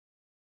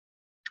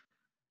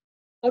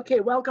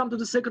Okay, welcome to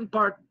the second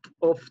part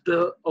of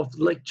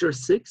lecture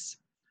 6.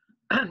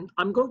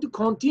 I'm going to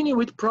continue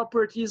with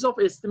properties of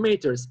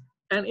estimators.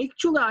 And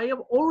actually, I have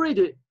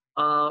already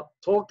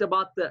talked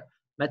about the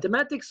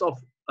mathematics of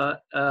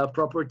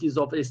properties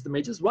of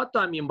estimators. What do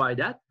I mean by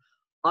that?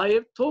 I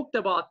have talked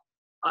about,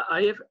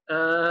 I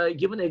have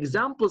given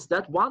examples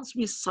that once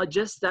we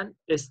suggest an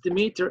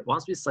estimator,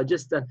 once we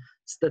suggest a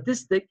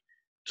statistic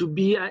to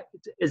be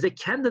as a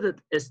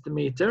candidate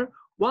estimator,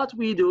 what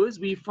we do is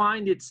we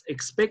find its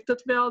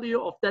expected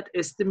value of that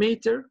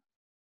estimator,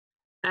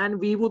 and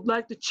we would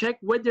like to check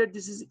whether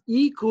this is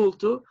equal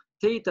to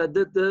theta,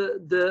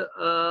 the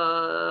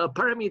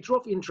parameter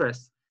of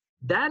interest.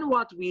 Then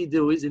what we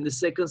do is in the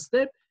second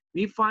step,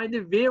 we find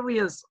the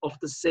variance of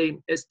the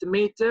same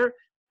estimator,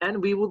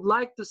 and we would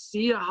like to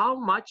see how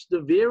much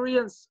the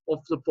variance of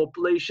the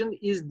population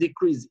is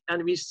decreased.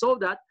 And we saw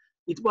that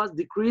it was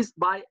decreased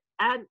by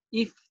n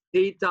if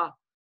theta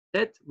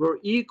hat were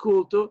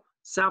equal to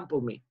sample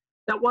mean.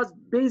 That was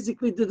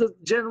basically the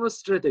general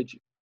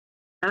strategy.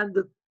 And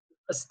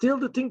still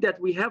the thing that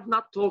we have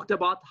not talked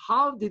about,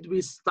 how did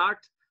we start,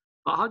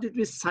 how did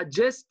we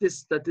suggest this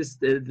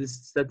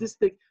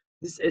statistic,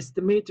 this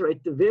estimator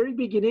at the very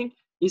beginning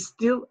is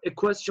still a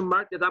question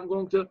mark that I'm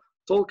going to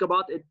talk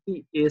about at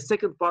the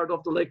second part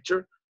of the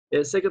lecture,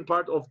 second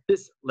part of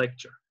this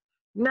lecture.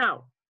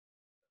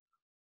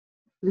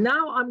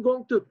 Now I'm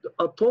going to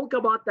talk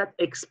about that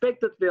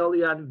expected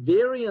value and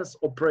variance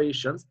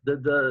operations,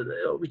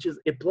 which is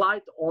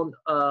applied on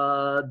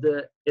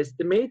the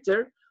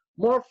estimator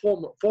more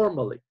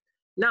formally.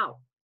 Now,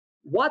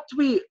 what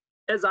we,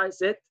 as I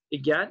said,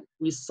 again,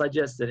 we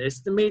suggest an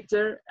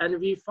estimator and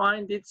we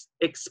find its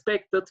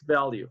expected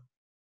value.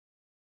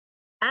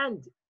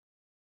 And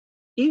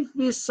if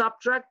we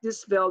subtract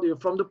this value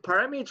from the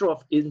parameter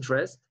of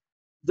interest,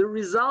 the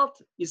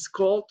result is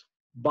called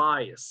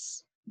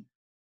bias.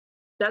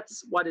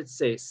 That's what it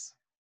says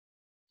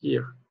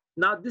here.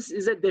 Now, this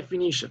is a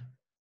definition.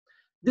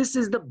 This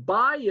is the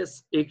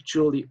bias,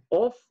 actually,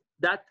 of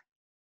that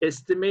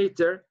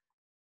estimator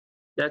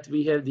that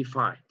we have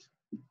defined.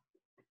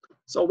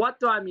 So what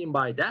do I mean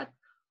by that?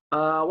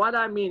 What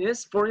I mean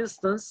is, for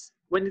instance,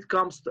 when it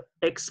comes to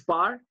X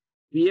bar,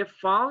 we have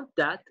found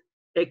that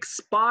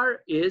X bar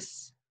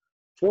is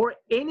for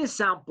any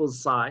sample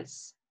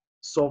size.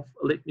 So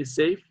let me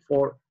say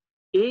for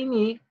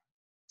any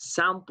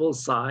sample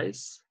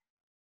size,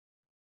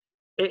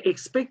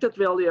 expected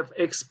value of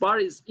X bar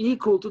is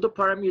equal to the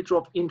parameter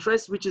of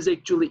interest, which is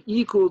actually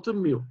equal to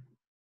mu.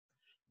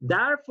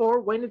 Therefore,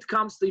 when it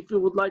comes to, if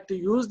you would like to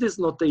use this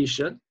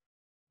notation,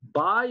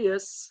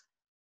 bias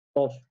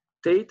of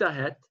theta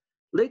hat,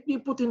 let me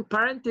put in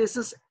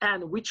parentheses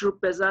n, which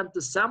represent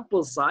the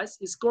sample size,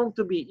 is going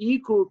to be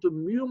equal to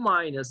mu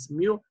minus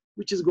mu,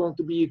 which is going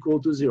to be equal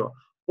to 0.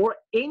 For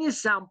any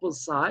sample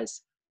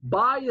size,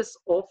 bias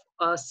of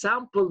a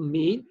sample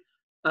mean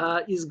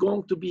is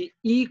going to be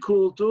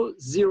equal to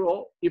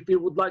 0 if we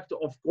would like to,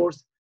 of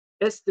course,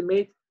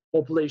 estimate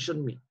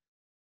population mean.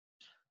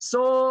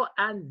 So,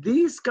 and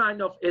these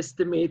kind of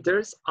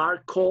estimators are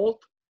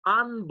called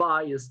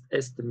unbiased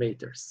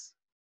estimators.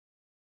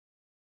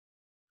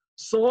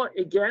 So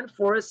again,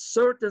 for a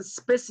certain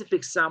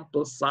specific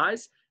sample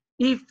size,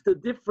 if the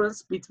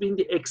difference between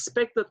the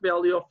expected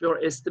value of your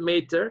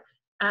estimator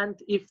and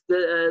if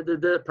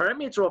the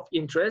parameter of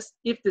interest,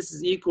 if this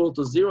is equal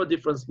to 0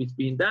 difference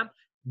between them,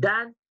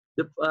 then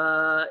the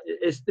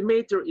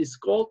estimator is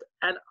called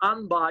an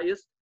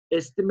unbiased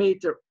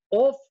estimator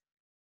of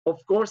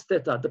course,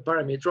 theta, the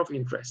parameter of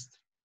interest.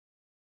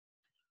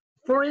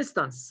 For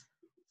instance,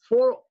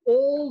 for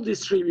all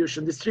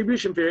distribution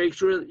theory,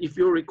 actually, if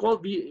you recall,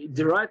 we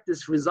derived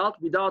this result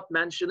without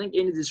mentioning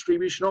any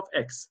distribution of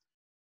X.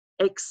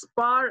 X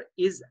bar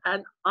is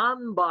an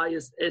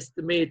unbiased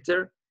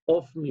estimator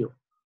of mu.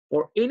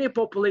 For any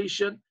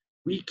population,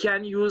 we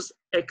can use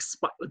X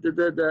bar,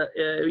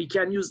 we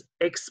can use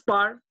X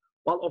bar.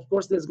 Well, of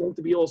course, there's going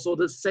to be also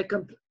the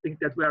second thing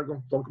that we are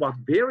going to talk about,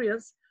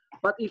 variance.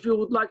 But if you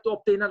would like to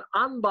obtain an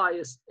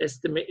unbiased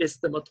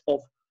estimate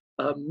of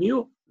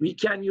mu, we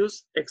can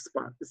use X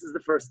bar. This is the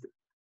first thing.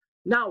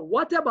 Now,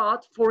 what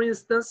about, for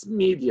instance,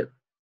 median?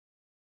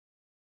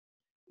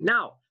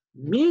 Now,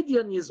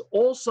 median is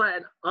also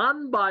an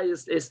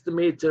unbiased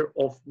estimator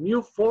of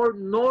mu for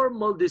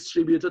normal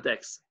distributed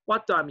X.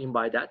 What do I mean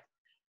by that?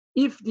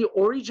 If the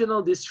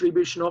original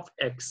distribution of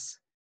X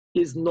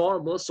is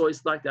normal, so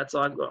it's like that, so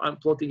I'm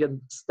plotting a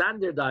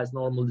standardized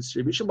normal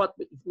distribution, but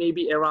it may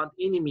be around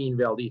any mean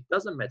value, it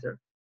doesn't matter.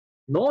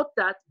 Note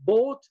that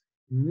both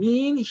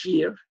mean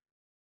here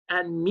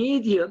and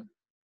median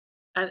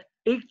and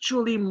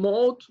actually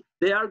mode,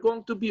 they are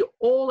going to be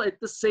all at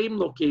the same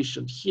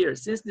location here,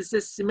 since this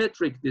is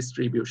symmetric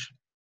distribution.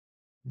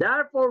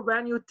 Therefore,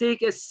 when you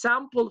take a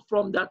sample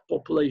from that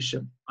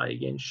population, I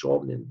again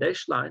shown in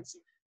dashed lines,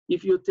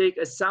 if you take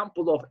a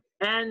sample of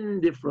n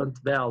different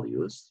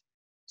values,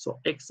 so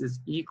X is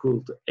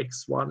equal to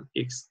X1,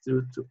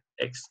 X2 to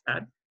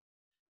Xn.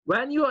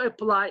 When you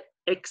apply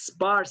X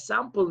bar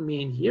sample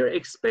mean here,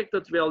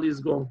 expected value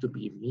is going to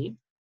be mean.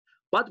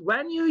 But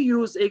when you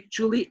use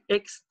actually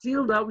x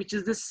tilde, which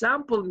is the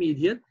sample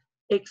median,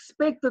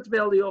 expected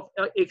value of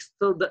x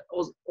tilde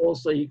is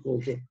also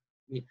equal to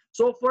me.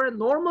 So for a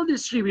normal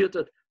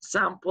distributed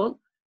sample,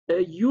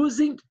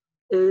 using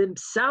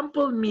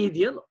sample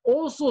median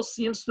also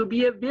seems to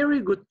be a very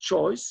good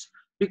choice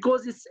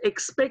because its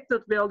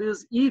expected value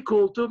is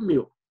equal to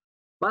mu.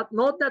 But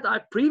note that I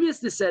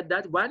previously said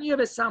that when you have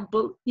a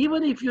sample,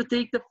 even if you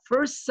take the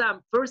first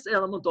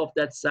element of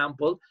that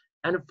sample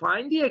and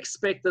find the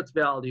expected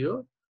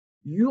value,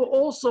 you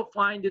also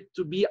find it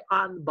to be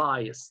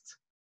unbiased.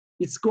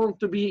 It's going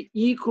to be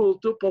equal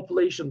to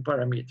population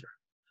parameter.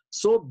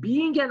 So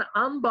being an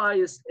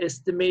unbiased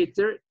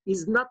estimator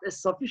is not a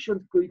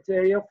sufficient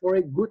criteria for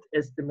a good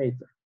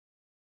estimator.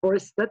 For a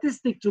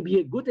statistic to be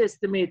a good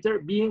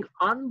estimator, being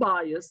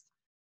unbiased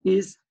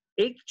is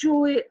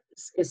actually,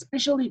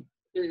 especially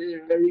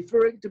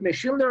referring to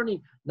machine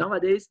learning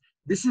nowadays,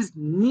 this is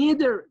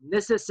neither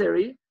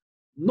necessary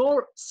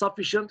nor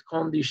sufficient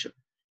condition.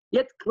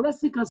 Yet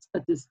classical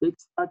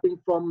statistics, starting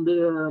from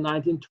the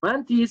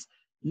 1920s,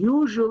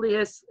 usually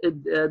has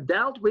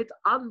dealt with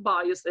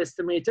unbiased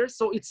estimators,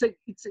 so it's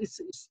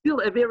still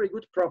a very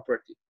good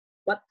property,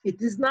 but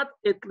it is not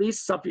at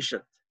least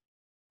sufficient.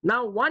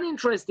 Now, one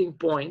interesting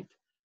point,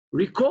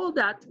 recall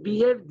that we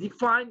have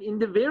defined in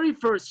the very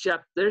first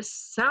chapter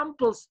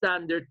sample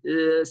standard,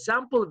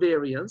 sample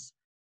variance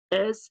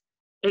as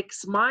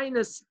x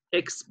minus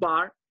x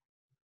bar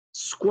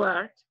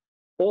squared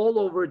all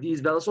over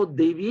these values. So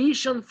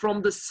deviation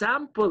from the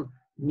sample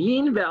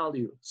mean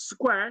value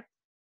squared.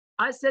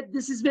 I said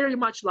this is very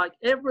much like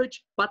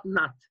average, but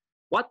not.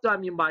 What do I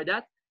mean by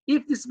that?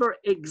 If this were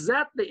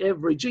exactly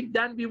averaging,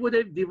 then we would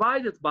have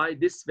divided by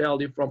this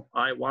value from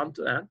I1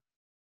 to n,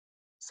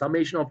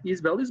 summation of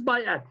these values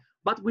by n.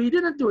 But we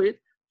didn't do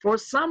it. For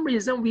some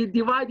reason, we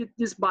divided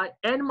this by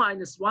n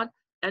minus 1,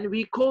 and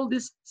we call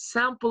this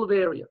sample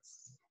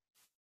variance.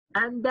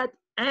 And that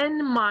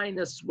n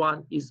minus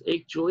 1 is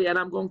actually, and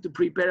I'm going to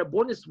prepare a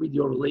bonus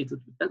video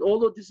related to that,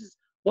 although this is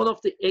one of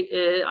the,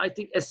 I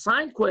think,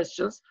 assigned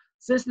questions.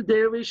 Since the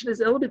derivation is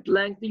a little bit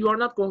lengthy, you are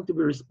not going to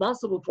be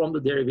responsible from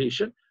the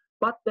derivation.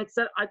 But that's,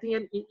 I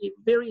think, a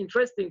very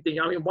interesting thing.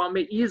 I mean, one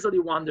may easily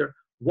wonder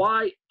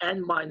why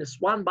n minus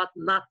 1, but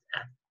not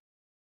n,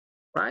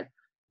 right?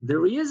 The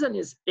reason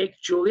is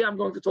actually, I'm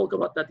going to talk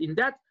about that in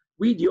that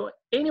video.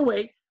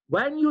 Anyway,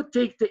 when you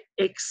take the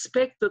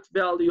expected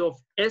value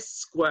of s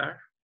squared,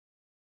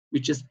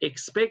 which is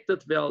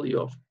expected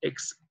value of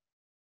x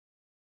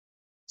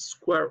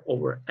squared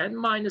over n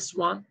minus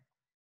 1,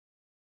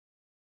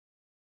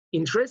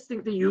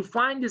 interestingly, you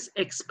find this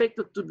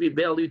expected to be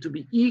value to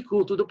be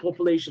equal to the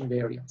population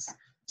variance.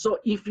 So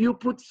if you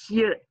put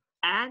here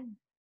n,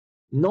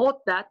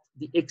 note that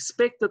the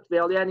expected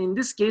value, and in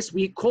this case,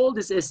 we call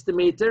this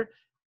estimator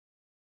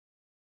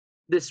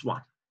this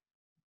one.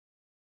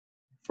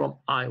 From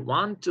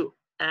I1 to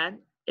n,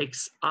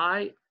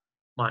 xi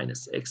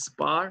minus x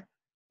bar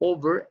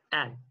over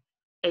n.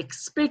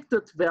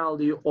 Expected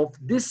value of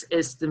this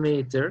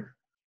estimator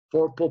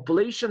for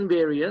population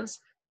variance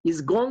is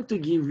going to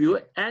give you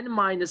n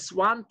minus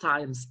 1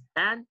 times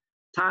n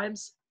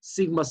times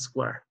sigma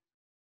square.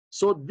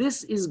 So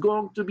this is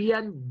going to be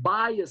an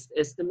biased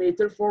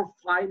estimator for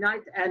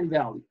finite n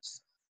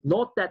values.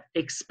 Note that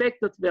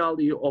expected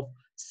value of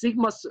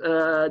sigma,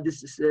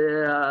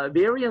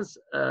 variance,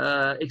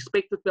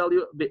 expected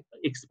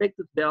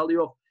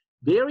value of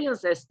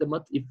variance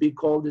estimate, if we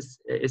call this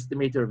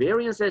estimator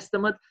variance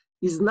estimate,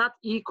 is not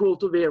equal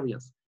to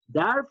variance.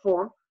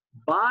 Therefore,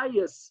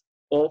 bias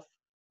of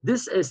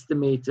this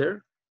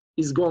estimator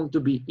is going to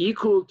be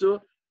equal to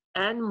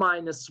n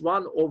minus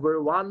 1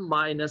 over 1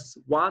 minus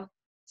 1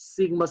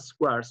 sigma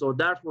square. So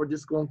therefore,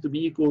 this is going to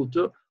be equal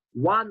to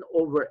 1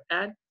 over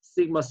n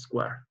sigma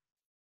square.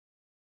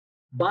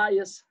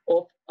 Bias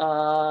of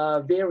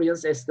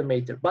variance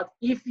estimator. But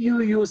if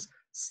you use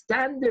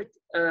standard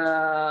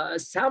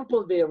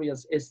sample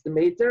variance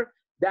estimator,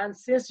 then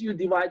since you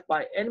divide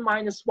by n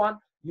minus 1,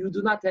 you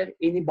do not have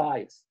any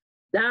bias.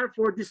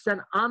 Therefore, this is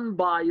an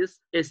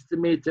unbiased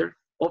estimator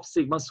of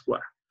sigma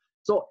square.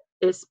 So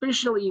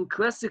especially in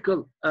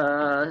classical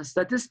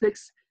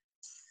statistics,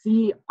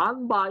 see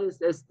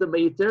unbiased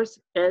estimators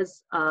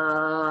as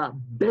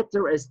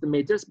better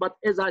estimators. But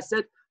as I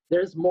said,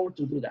 there's more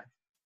to do that.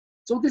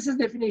 So this is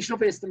definition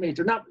of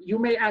estimator. Now you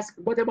may ask,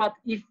 what about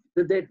if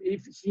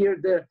here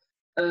the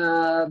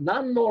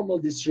non-normal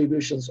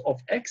distributions of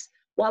x?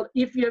 Well,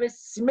 if you have a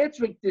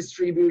symmetric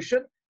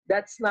distribution,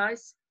 that's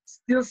nice.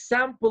 Still,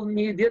 sample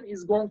median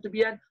is going to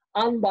be an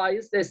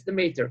unbiased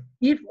estimator.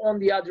 If, on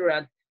the other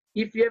hand,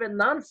 if you have a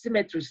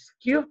non-symmetric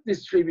skewed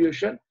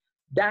distribution,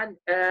 then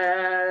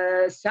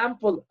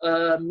sample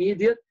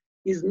median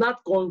is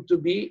not going to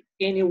be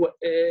anymore.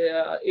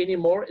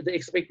 The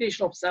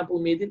expectation of sample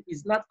median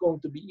is not going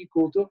to be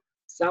equal to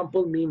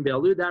sample mean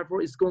value.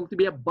 Therefore, it's going to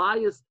be a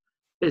biased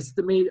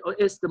estimate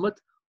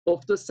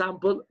of the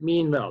sample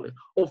mean value.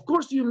 Of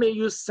course, you may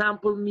use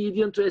sample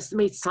median to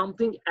estimate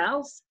something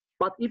else,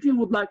 but if you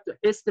would like to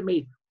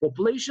estimate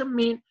population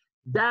mean,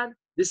 then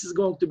this is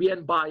going to be a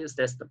biased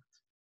estimate.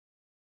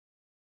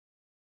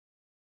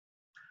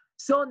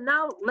 So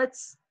now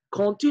let's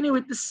continue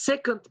with the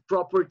second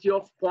property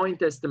of point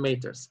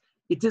estimators.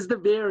 It is the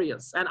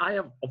variance. And I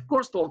have, of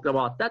course, talked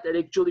about that. And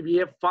actually, we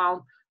have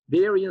found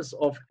variance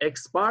of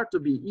x bar to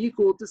be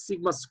equal to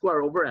sigma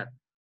square over n.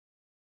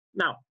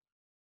 Now,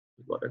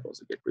 what I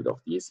also get rid of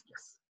these,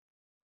 yes.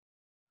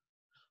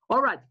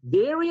 All right,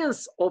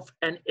 variance of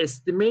an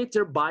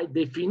estimator by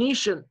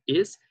definition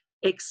is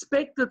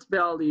expected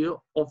value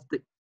of the,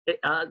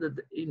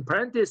 in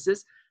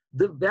parentheses,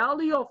 the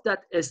value of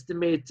that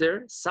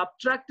estimator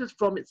subtracted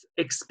from its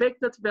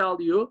expected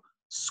value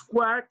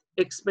squared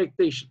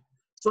expectation.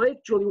 So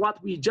actually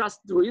what we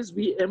just do is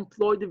we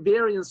employ the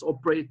variance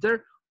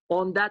operator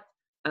on that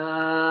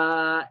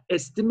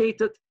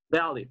estimated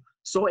value.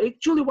 So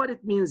actually what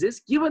it means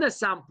is, given a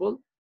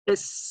sample, a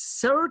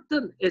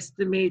certain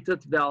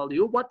estimated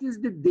value, what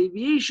is the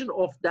deviation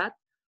of that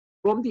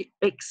from the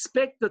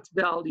expected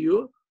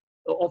value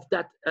of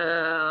that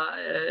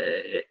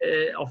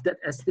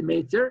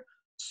estimator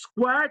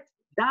squared,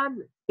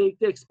 then take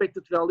the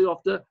expected value of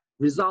the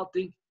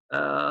resulting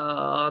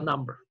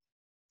number.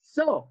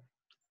 So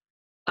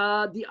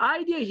the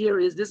idea here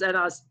is this, and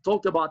I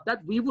talked about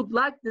that, we would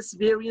like this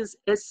variance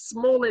as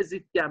small as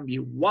it can be.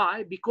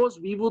 Why? Because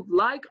we would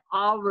like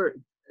our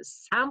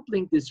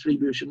sampling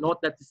distribution, not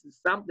that this is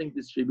sampling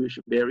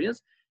distribution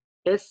variance,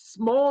 as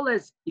small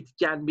as it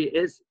can be,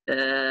 as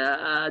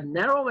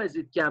narrow as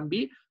it can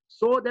be,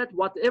 so that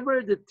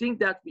whatever the thing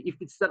that, if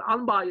it's an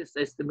unbiased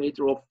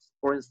estimator of,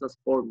 for instance,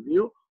 for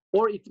mu,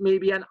 or it may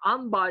be an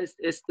unbiased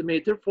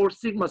estimator for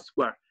sigma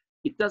square,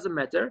 it doesn't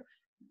matter.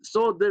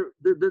 So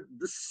the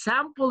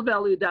sample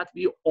value that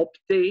we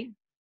obtain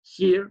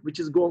here, which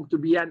is going to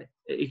be an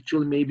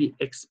actually maybe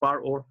x bar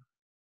or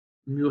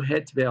mu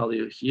hat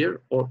value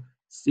here, or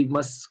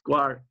sigma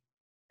square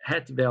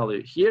hat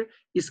value here,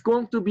 is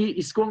going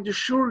to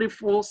surely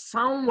fall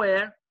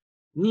somewhere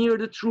near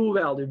the true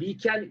value. We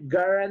can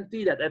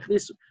guarantee that, at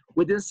least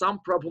within some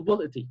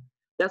probability.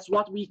 That's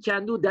what we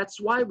can do. That's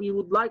why we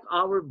would like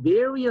our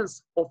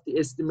variance of the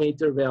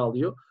estimator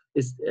value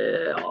is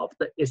of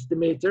the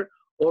estimator,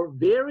 or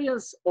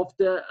variance of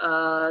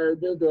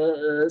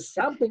the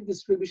sampling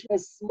distribution,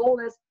 as small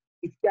as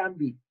it can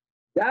be.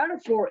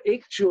 Therefore,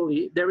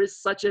 actually, there is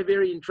such a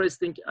very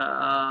interesting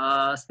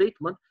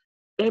statement.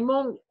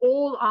 Among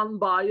all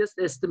unbiased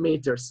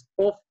estimators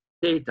of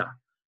data,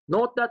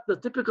 note that the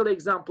typical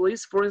example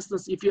is, for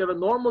instance, if you have a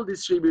normal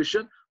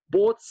distribution,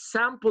 both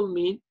sample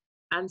mean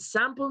and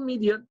sample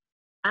median,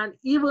 and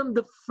even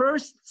the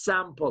first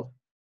sample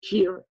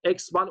here,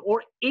 x1,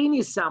 or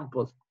any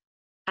sample,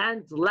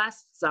 and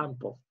last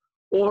sample,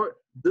 or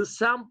the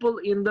sample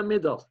in the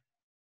middle.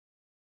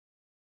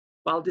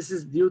 Well, this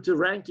is due to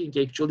ranking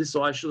actually,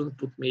 so I shouldn't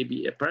put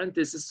maybe a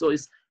parenthesis, so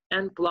it's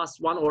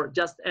n+1 or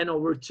just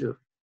n/2.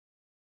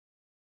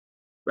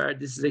 Where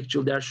this is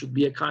actually, there should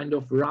be a kind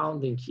of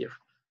rounding here.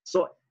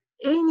 So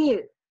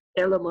any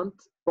element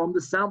from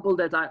the sample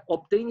that I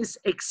obtain is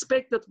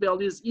expected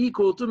value is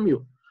equal to mu.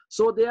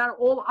 So they are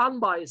all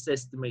unbiased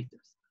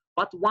estimators.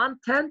 But one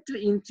tend to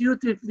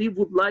intuitively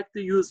would like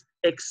to use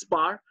x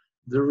bar.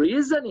 The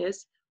reason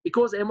is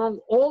because among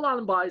all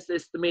unbiased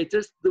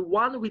estimators, the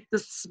one with the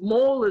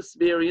smallest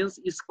variance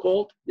is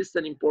called, this is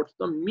an important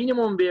one,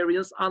 minimum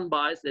variance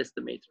unbiased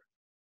estimator.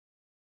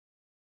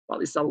 Well,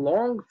 it's a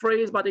long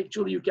phrase, but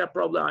actually you can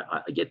probably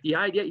get the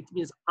idea. It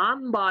means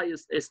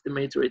unbiased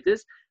estimator it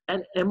is.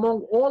 And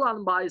among all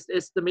unbiased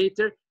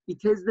estimator, it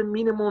has the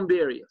minimum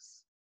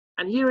variance.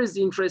 And here is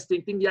the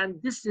interesting thing,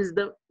 and this is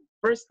the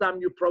first time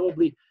you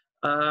probably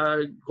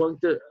going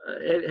to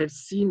have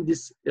seen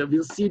this,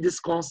 will see this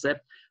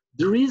concept.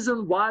 The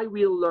reason why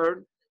we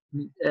learn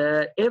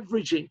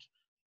averaging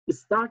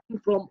is starting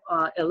from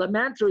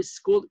elementary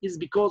school is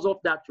because of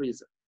that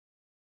reason.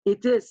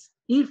 It is,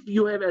 if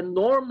you have a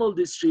normal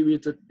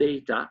distributed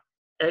data,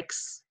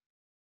 X,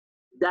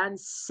 then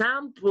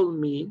sample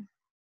mean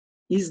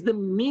is the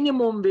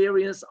minimum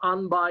variance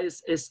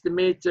unbiased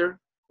estimator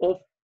of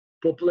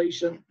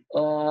population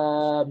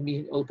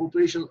mean, or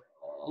population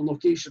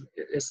location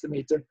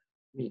estimator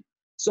mean.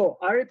 So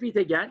I repeat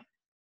again,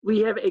 we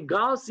have a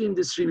Gaussian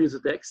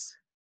distributed X,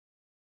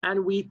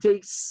 and we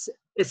take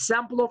a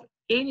sample of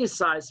any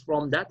size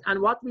from that, and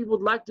what we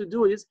would like to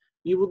do is,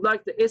 we would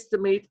like to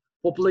estimate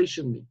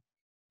population mean.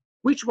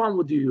 Which one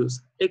would you use?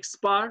 X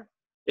bar,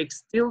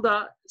 X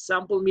tilde,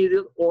 sample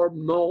median, or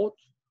mode,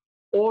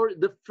 or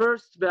the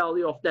first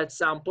value of that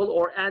sample,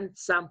 or end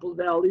sample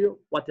value,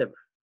 whatever.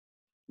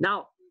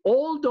 Now,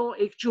 although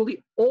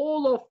actually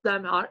all of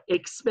them are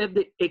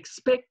the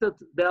expected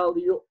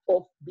value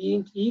of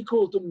being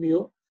equal to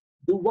mu,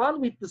 the one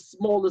with the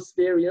smallest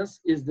variance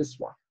is this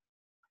one.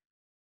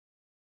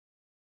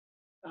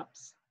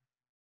 Oops.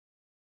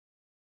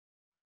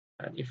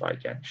 And if I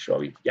can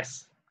show it,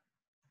 yes.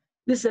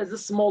 This has the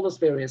smallest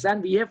variance,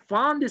 and we have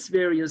found this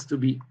variance to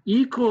be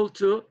equal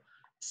to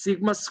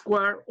sigma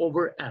square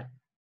over n.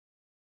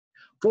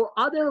 For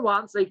other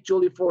ones,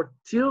 actually for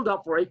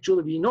tilde, for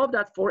actually we know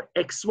that for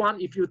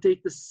x1, if you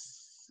take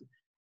this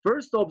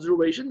first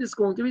observation, this is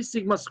going to be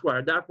sigma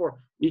square. Therefore,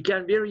 we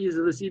can very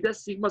easily see that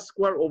sigma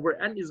square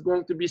over n is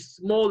going to be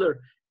smaller,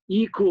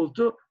 equal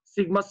to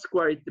sigma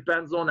square. It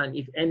depends on, and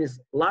if n is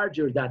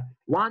larger than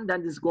 1,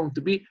 then this is going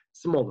to be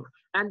smaller.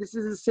 And this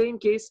is the same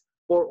case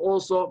for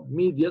also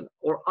median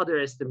or other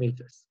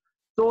estimators.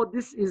 So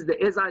this is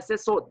the, as I said,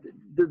 so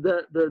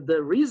the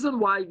reason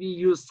why we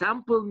use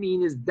sample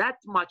mean is that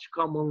much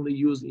commonly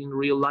used in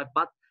real life.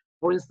 But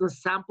for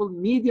instance, sample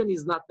median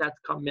is not that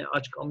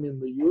much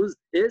commonly used,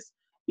 is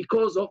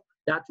because of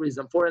that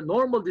reason. For a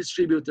normal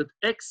distributed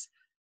X,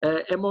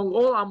 among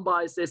all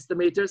unbiased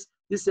estimators,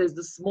 this is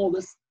the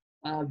smallest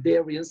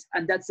variance,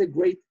 and that's a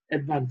great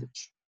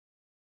advantage.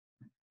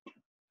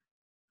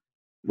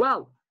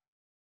 Well,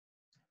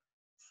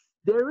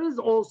 there is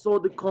also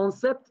the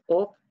concept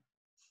of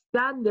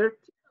standard,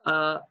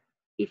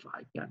 if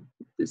I can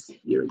put this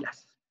here,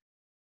 yes.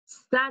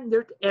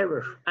 Standard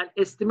error, an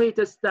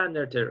estimated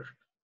standard error.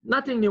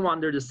 Nothing new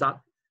under the sun.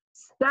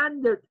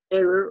 Standard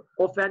error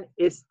of an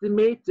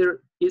estimator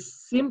is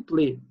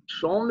simply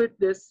shown with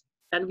this,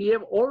 and we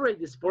have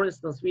already, for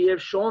instance, we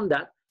have shown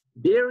that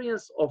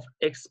variance of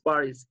X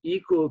bar is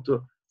equal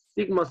to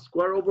sigma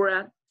square over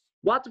n.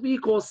 What we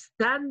call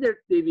standard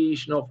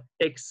deviation of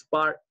X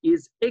bar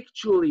is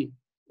actually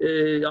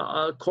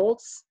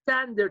called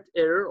standard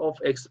error of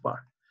X bar.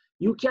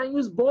 You can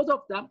use both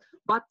of them,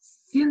 but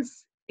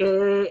since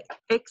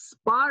X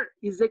bar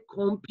is a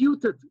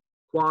computed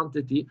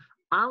quantity,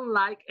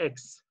 unlike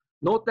X,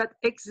 note that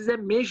X is a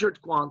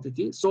measured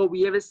quantity, so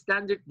we have a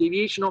standard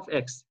deviation of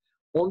X.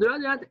 On the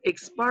other hand,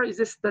 X bar is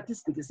a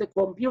statistic, it's a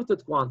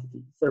computed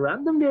quantity. It's a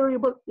random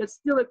variable, it's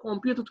still a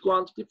computed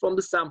quantity from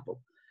the sample.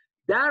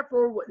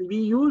 Therefore, we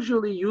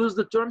usually use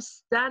the term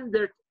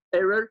standard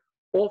error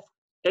of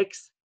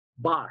X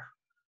bar.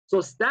 So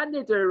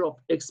standard error of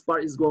X bar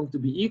is going to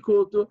be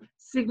equal to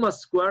sigma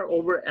square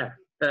over r.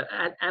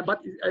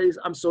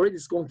 I'm sorry,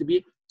 it's going to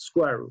be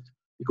square root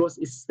because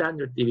it's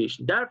standard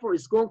deviation. Therefore,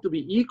 it's going to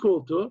be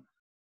equal to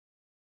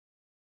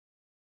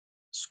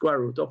square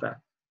root of r.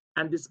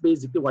 And this is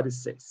basically what it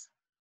says.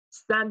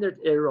 Standard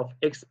error of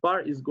X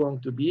bar is going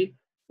to be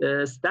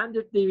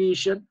standard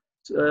deviation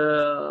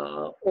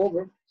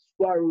over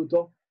square root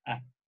of r.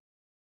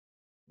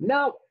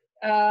 Now,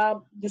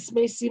 this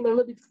may seem a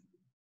little bit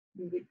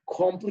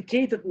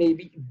complicated,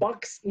 maybe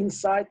box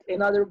inside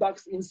another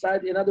box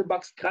inside another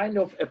box kind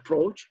of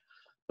approach,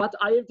 but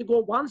I have to go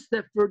one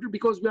step further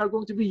because we are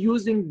going to be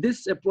using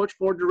this approach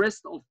for the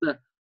rest of the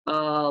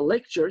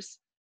lectures.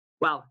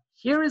 Well,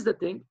 here is the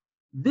thing.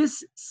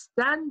 This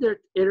standard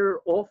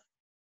error of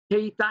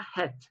theta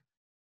hat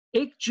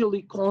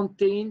actually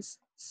contains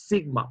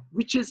sigma,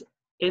 which is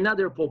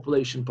another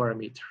population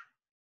parameter.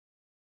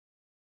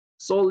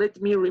 So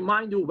let me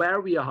remind you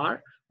where we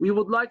are. We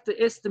would like to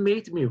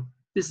estimate mu.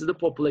 This is the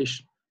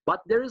population.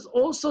 But there is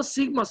also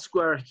sigma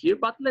square here.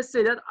 But let's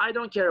say that I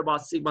don't care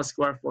about sigma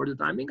square for the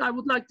time being. I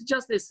would like to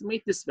just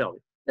estimate this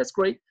value. That's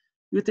great.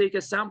 You take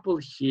a sample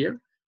here.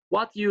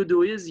 What you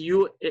do is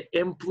you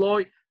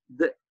employ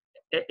the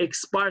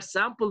X bar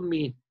sample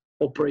mean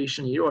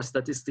operation here or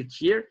statistic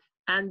here.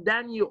 And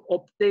then you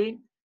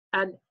obtain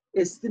an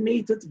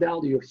estimated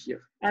value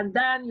here. And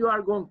then you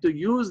are going to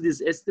use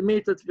this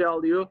estimated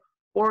value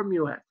for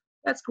mu hat.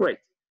 That's great.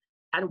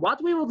 And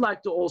what we would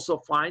like to also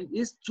find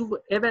is to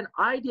have an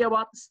idea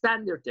about the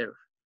standard error.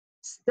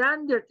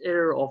 Standard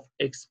error of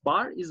X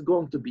bar is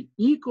going to be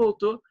equal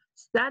to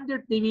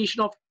standard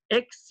deviation of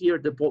X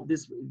here,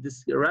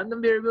 this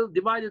random variable,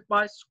 divided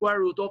by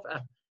square root of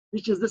f,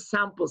 which is the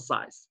sample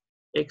size,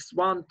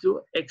 x1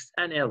 to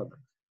xn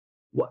element.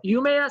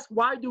 You may ask,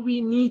 why do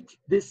we need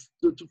this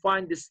to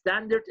find the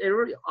standard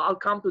error? I'll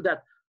come to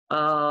that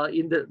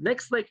in the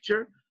next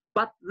lecture.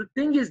 But the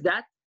thing is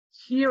that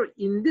here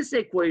in this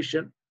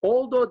equation,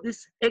 although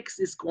this X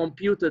is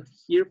computed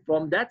here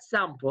from that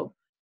sample,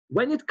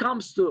 when it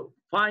comes to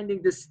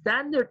finding the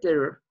standard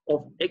error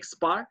of X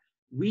bar,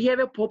 we have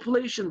a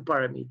population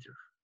parameter.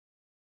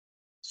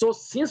 So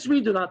since we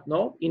do not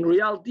know, in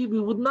reality, we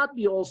would not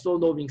be also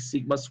knowing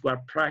sigma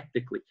square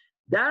practically.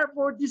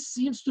 Therefore, this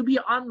seems to be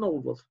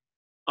unknowable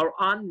or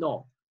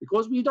unknown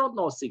because we don't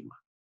know sigma.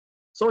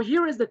 So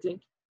here is the thing.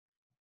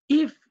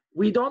 If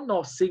we don't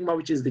know sigma,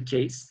 which is the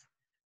case,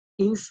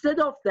 instead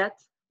of that,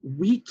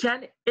 we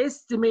can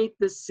estimate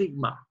the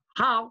sigma.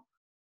 How?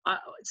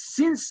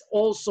 Since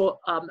also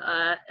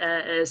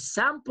a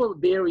sample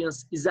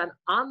variance is an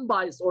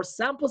unbiased or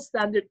sample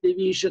standard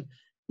deviation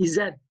is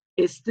an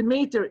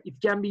estimator, it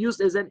can be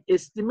used as an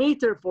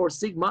estimator for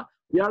sigma.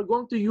 We are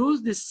going to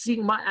use this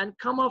sigma and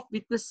come up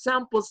with the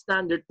sample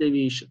standard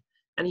deviation.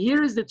 And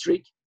here is the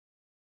trick.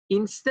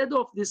 Instead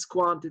of this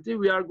quantity,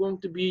 we are going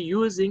to be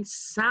using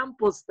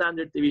sample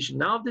standard deviation.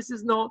 Now this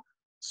is no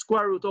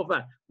square root of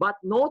n, but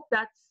note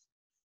that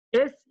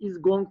S is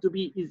going to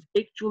be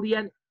actually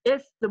an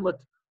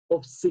estimate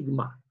of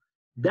sigma.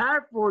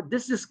 Therefore,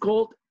 this is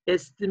called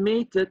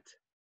estimated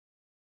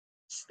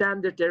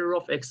standard error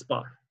of X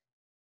bar.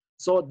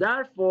 So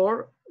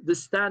therefore, the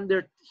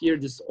standard here,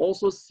 this is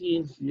also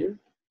seen here.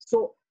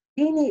 So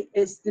any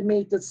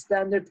estimated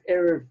standard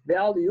error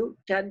value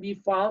can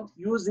be found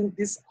using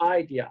this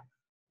idea.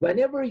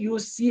 Whenever you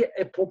see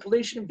a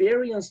population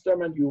variance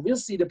term, and you will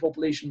see the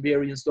population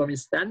variance term in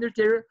standard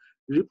error,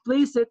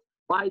 replace it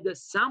by the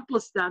sample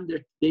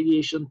standard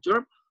deviation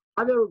term.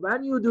 However,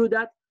 when you do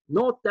that,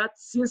 note that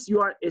since you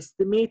are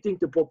estimating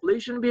the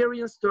population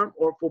variance term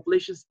or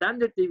population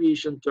standard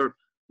deviation term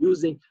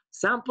using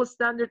sample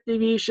standard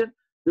deviation,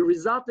 the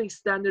resulting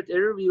standard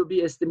error will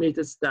be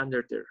estimated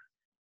standard error.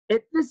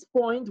 At this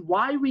point,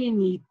 why we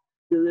need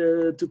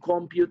to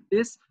compute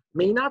this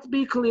may not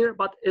be clear,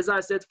 but as I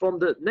said, from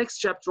the next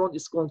chapter on,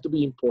 it's going to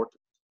be important.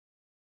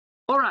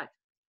 All right.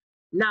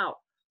 Now,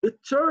 the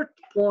third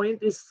point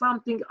is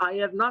something I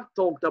have not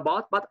talked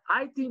about, but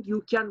I think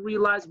you can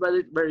realize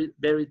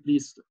very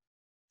least.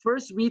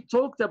 First, we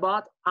talked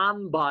about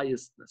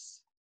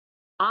unbiasedness.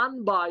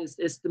 Unbiased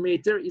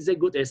estimator is a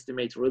good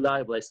estimator,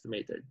 reliable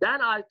estimator.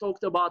 Then I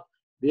talked about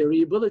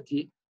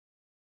variability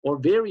or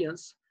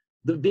variance.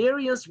 The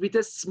variance with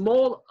a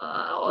small,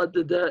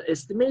 the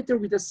estimator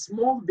with a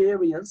small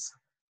variance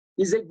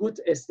is a good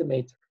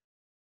estimator.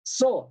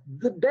 So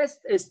the best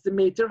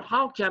estimator,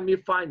 how can we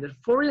find it?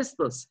 For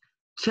instance,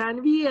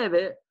 can we have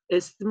an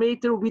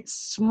estimator with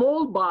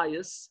small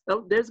bias?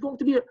 Well, there's going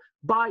to be a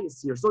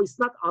bias here, so it's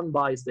not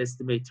unbiased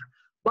estimator,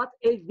 but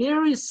a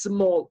very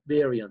small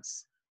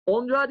variance.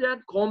 On the other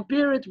hand,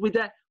 compare it with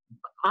an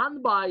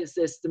unbiased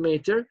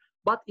estimator,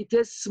 but it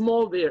has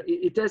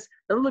it has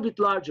a little bit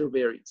larger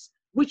variance.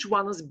 Which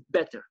one is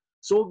better?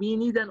 So we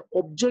need an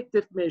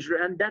objective measure,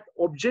 and that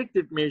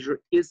objective measure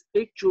is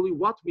actually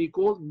what we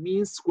call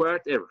mean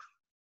squared error.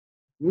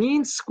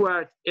 Mean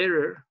squared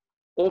error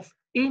of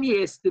any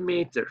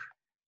estimator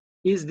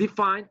is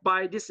defined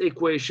by this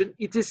equation.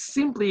 It is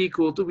simply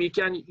equal to, we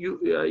can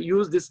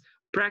use this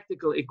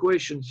practical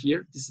equation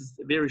here. This is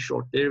a very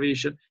short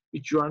derivation,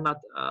 which you are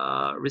not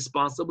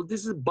responsible.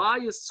 This is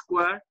bias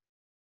square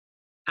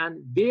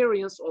and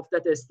variance of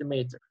that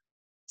estimator.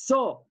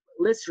 So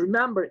let's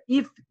remember,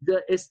 if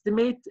the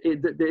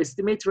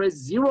estimator has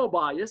zero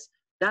bias,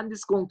 then this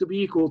is going to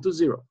be equal to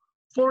 0.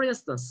 For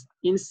instance,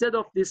 instead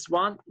of this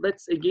one,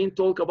 let's again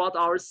talk about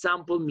our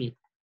sample mean.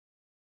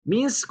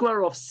 Mean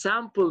square of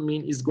sample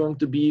mean is going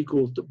to be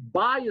equal to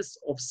bias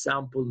of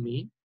sample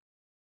mean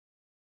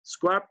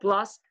square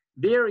plus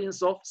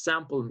variance of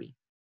sample mean.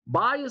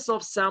 Bias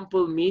of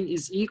sample mean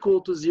is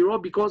equal to 0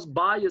 because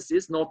bias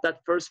is, note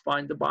that first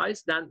find the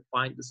bias, then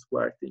find the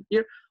square thing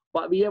here.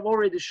 But we have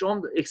already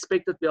shown the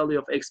expected value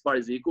of x bar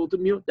is equal to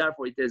mu,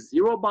 therefore it has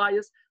 0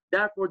 bias.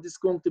 Therefore, this is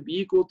going to be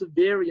equal to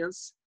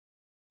variance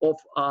of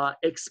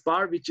x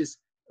bar, which is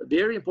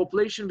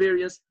population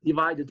variance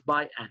divided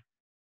by n.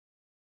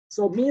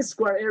 So mean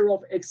square error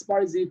of x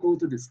bar is equal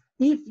to this.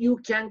 If you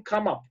can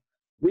come up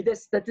with a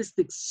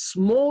statistic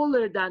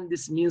smaller than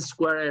this mean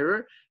square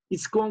error,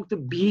 it's going to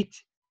beat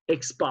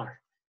x bar.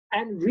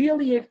 And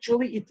really,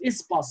 actually, it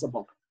is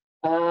possible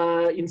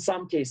in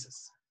some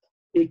cases.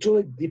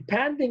 Actually,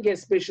 depending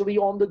especially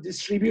on the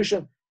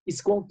distribution,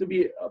 it's going to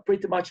be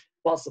pretty much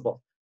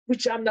possible,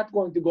 which I'm not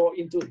going to go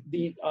into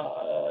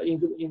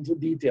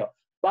detail.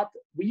 But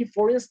we,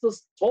 for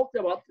instance, talked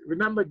about,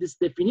 remember this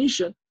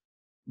definition,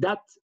 that,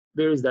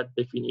 where is that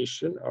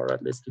definition? All right,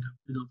 let's get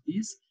rid of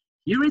these.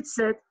 Here it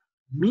said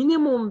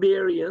minimum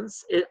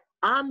variance,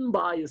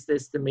 unbiased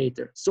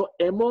estimator. So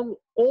among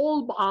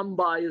all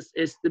unbiased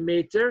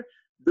estimator,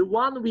 the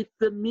one with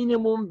the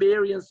minimum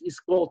variance is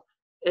called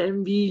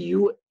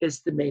MVUB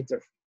estimator.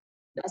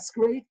 That's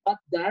great, but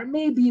there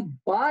may be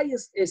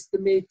biased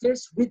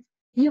estimators with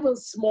even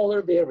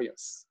smaller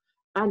variance.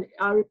 And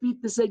I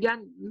repeat this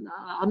again,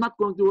 I'm not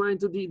going to go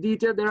into the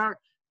detail. There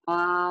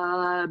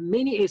are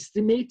many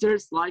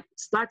estimators, like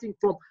starting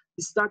from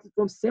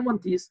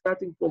 70s,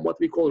 starting from what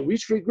we call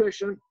rich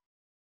regression.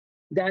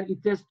 Then it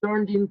has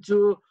turned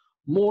into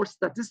more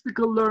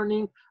statistical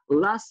learning,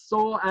 less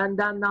so, and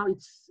then now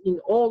it's in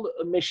all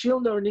machine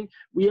learning.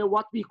 We have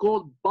what we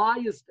call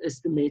biased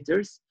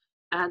estimators,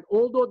 and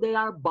although they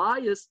are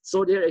biased,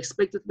 so their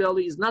expected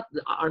value is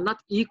are not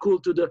equal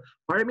to the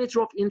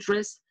parameter of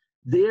interest,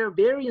 their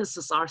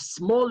variances are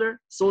smaller,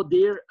 so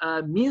their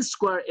mean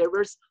square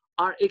errors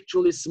are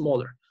actually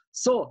smaller.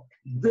 So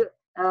the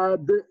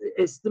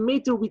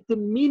estimator with the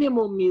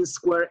minimum mean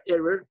square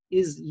error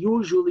is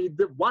usually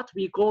what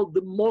we call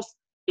the most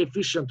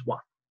efficient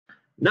one.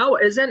 Now,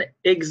 as an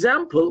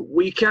example,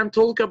 we can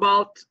talk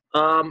about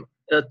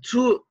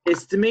two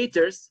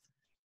estimators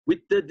with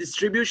the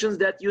distributions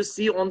that you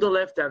see on the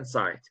left-hand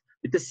side,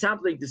 with the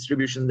sampling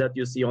distributions that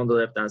you see on the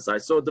left-hand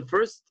side. So the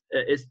first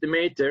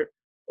estimator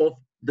of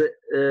the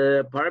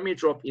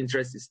parameter of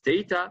interest is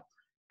theta,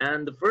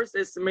 and the first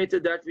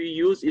estimator that we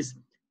use is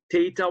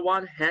theta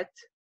 1 hat,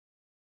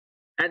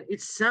 and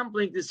its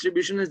sampling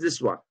distribution is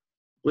this one.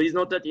 Please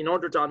note that in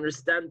order to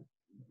understand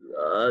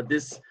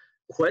this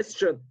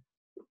question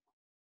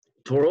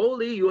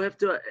thoroughly, you have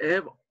to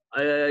have,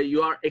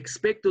 you are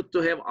expected to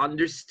have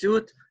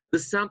understood the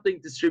sampling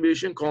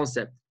distribution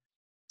concept.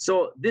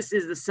 So this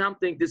is the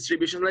sampling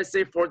distribution. Let's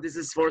say this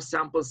is for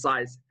sample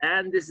size,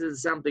 and this is the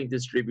sampling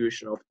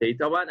distribution of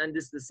theta 1, and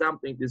this is the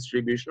sampling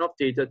distribution of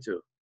theta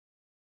 2.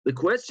 The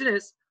question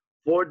is,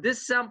 for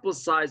this sample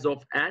size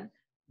of n,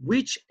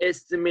 which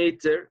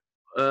estimator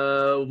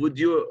would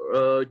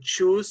you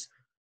choose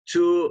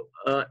to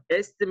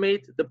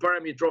estimate the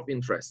parameter of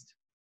interest?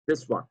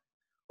 This one.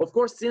 Of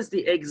course, since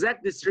the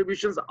exact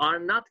distributions are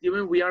not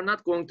given, we are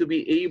not going to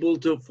be able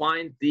to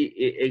find the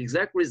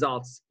exact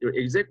results,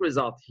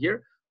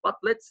 here. But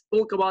let's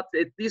talk about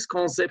it at least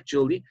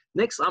conceptually.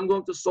 Next, I'm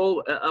going to solve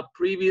a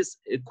previous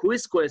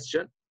quiz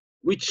question,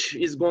 which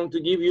is going to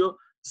give you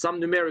some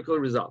numerical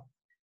result.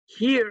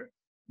 Here,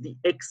 the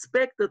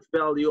expected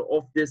value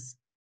of this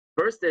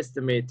first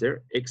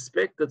estimator,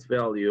 expected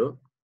value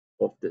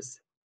of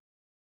this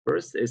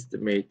first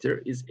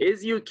estimator is,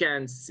 as you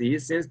can see,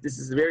 since this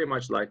is very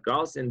much like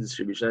Gaussian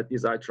distribution, at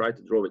least I try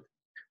to draw it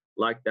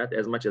like that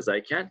as much as I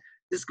can,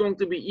 this is going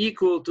to be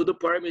equal to the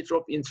parameter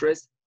of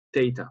interest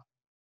theta,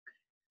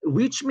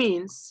 which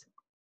means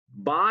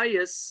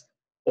bias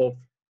of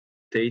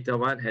theta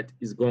 1 hat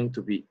is going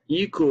to be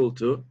equal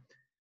to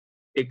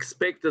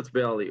expected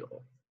value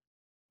of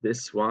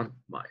this one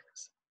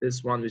minus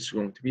this one, which is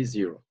going to be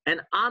 0.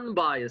 An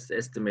unbiased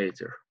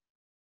estimator.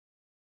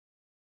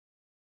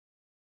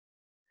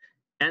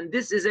 And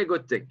this is a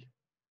good thing.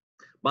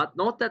 But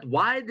note that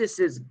why this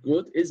is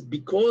good is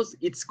because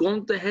it's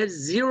going to have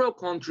 0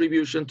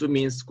 contribution to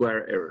mean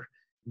square error.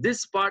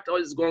 This part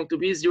is going to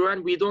be 0,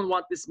 and we don't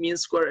want this mean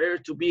square error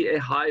to be a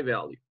high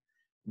value.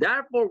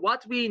 Therefore,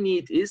 what we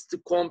need is to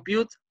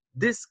compute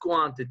this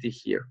quantity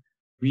here.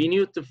 We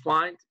need to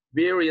find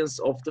variance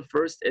of the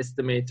first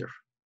estimator.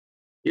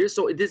 Here,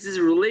 so this is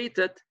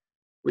related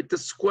with the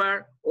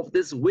square of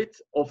this width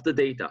of the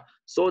data.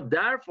 So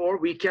therefore,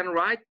 we can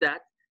write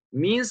that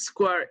mean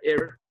square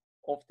error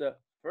of the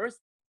first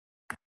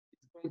is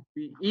going to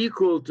be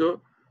equal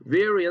to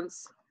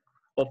variance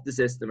of this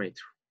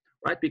estimator,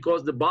 right?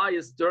 Because the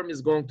bias term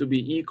is going to be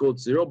equal to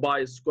 0,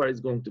 bias square is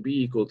going to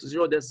be equal to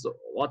 0. That's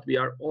what we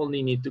are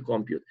only need to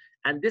compute.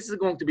 And this is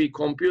going to be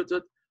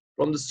computed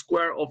from the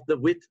square of the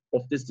width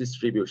of this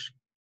distribution.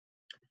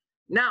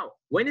 Now,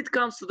 when it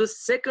comes to the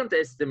second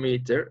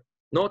estimator,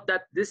 note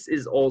that this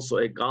is also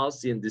a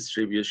Gaussian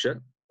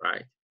distribution,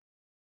 right?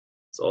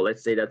 So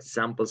let's say that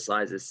sample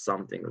size is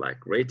something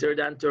like greater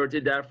than 30.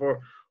 Therefore,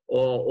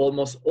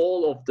 almost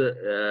all of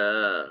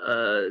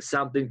the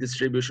sampling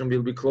distribution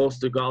will be close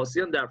to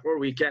Gaussian. Therefore,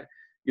 we can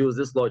use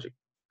this logic.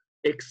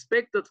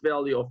 Expected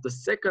value of the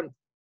second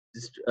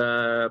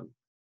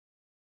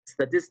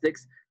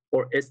statistics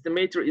or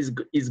estimator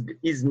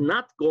is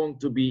not going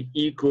to be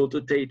equal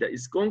to theta.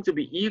 It's going to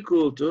be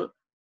equal to,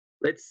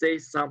 let's say,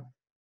 some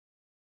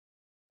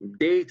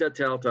data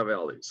delta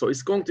value. So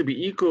it's going to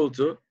be equal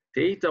to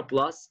theta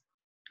plus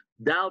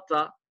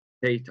delta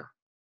theta.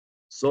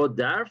 So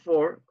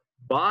therefore,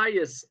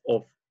 bias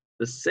of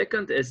the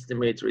second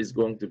estimator is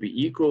going to be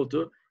equal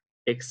to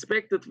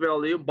expected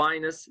value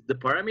minus the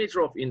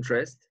parameter of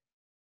interest.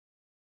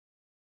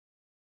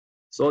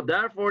 So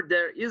therefore,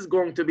 there is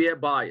going to be a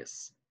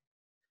bias.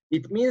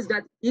 It means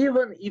that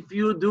even if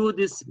you do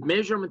this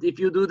measurement, if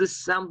you do this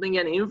sampling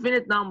an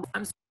infinite number of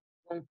times, it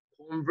won't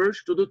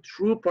converge to the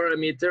true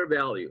parameter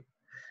value.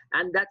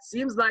 And that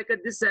seems like a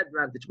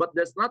disadvantage, but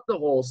that's not the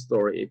whole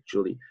story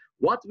actually.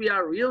 What we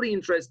are really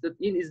interested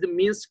in is the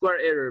mean square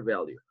error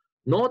value.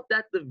 Note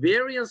that the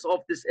variance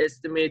of this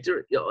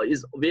estimator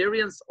is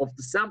variance of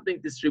the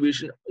sampling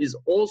distribution is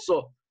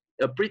also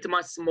pretty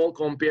much small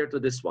compared to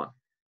this one.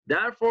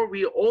 Therefore,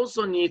 we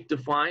also need to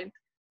find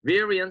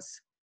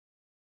variance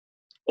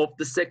of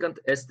the second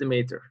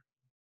estimator,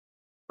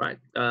 right?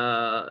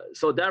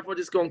 So therefore,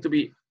 this is going to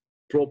be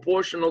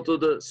proportional to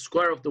the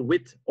square of the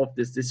width of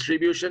this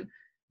distribution.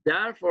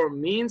 Therefore,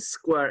 mean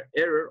square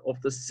error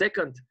of the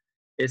second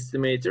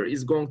estimator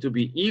is going to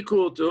be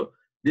equal to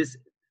this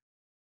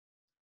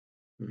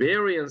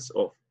variance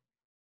of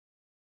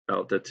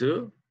delta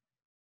 2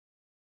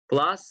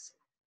 plus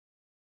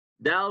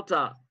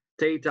delta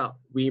theta,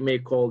 we may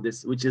call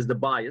this, which is the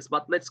bias,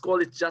 but let's call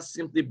it just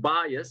simply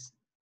bias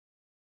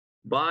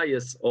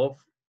of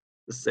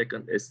the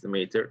second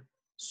estimator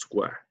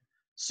square.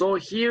 So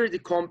here the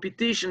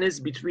competition is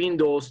between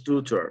those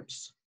two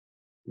terms.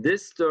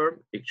 This term,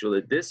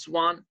 actually this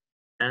one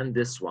and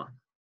this one.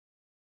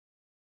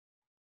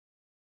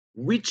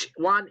 Which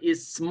one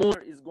is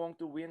smaller is going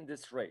to win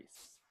this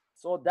race.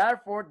 So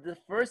therefore, the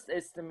first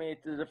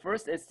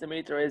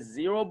estimator has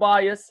 0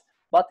 bias,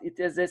 but it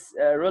has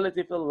a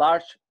relatively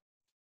large,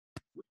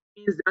 which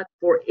means that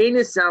for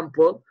any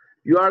sample,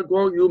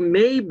 you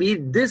may be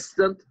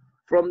distant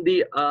from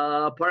the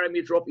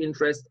parameter of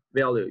interest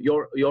value.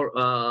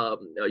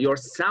 Your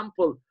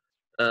sample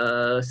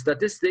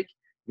statistic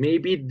may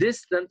be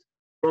distant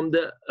from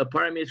the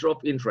parameter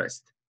of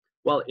interest.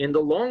 Well, in the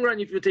long run,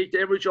 if you take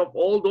the average of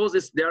all those,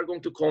 they are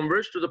going to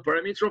converge to the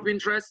parameter of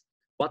interest,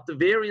 but the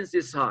variance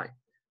is high.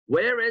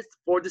 Whereas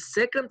for the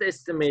second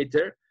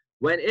estimator,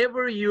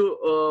 whenever you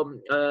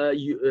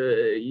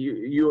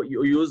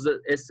use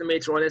the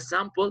estimator on a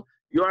sample,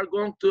 you are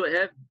going to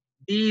have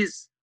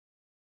these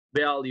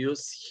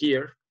values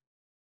here,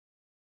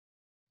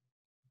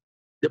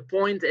 the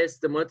point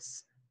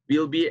estimates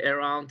will be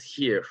around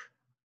here.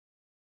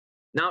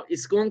 Now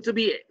it's going to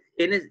be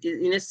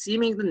in a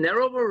seemingly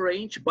narrower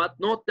range, but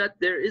note that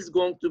there is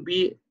going to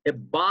be a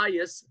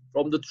bias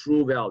from the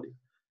true value.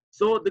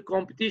 So the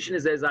competition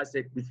is, as I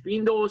said,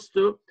 between those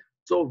two.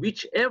 So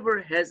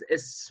whichever has a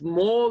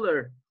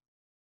smaller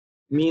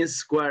mean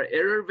square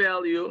error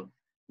value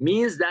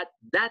means that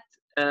that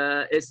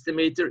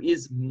estimator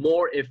is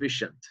more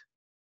efficient.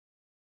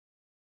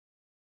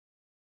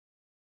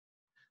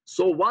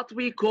 So what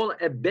we call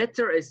a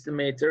better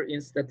estimator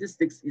in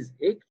statistics is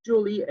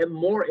actually a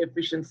more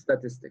efficient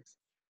statistics.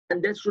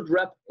 And that should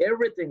wrap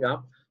everything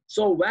up.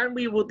 So when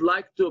we would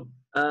like to,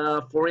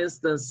 for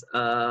instance,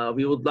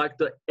 we would like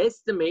to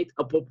estimate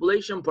a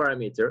population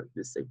parameter,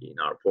 this again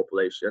our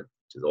population,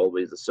 which is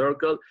always a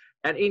circle,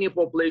 and any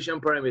population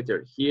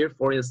parameter, here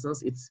for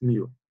instance it's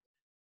mu.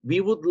 We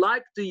would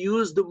like to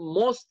use the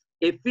most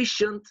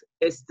efficient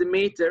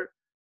estimator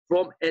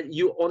from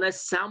on a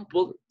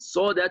sample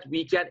so that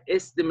we can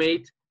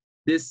estimate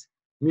this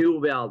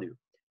mu value.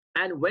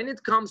 And when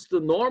it comes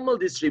to normal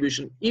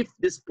distribution, if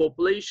this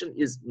population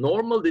is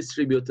normal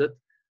distributed,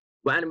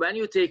 when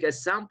you take a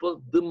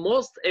sample, the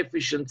most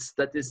efficient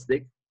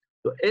statistic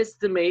to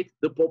estimate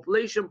the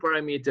population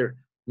parameter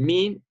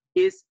mean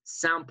is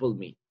sample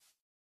mean.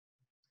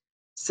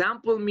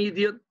 Sample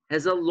median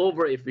has a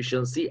lower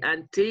efficiency,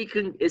 and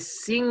taking a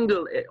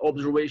single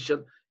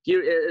observation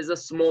here is a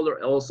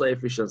smaller also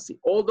efficiency.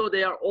 Although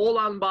they are all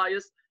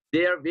unbiased,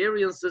 their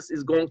variances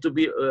is going to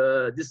be,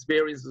 this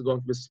variance is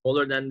going to be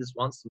smaller than this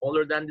one,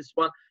 smaller than this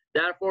one.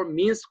 Therefore,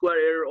 mean square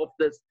error of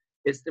this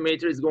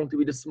estimator is going to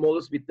be the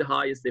smallest with the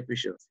highest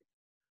efficiency.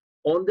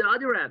 On the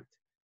other hand,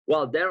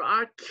 well, there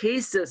are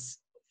cases,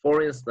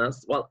 for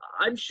instance, well,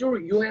 I'm sure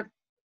you have,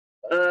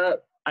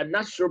 I'm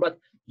not sure, but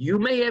you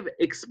may have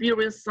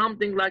experienced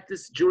something like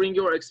this during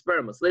your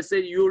experiments. Let's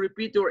say you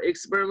repeat your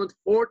experiment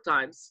 4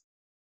 times.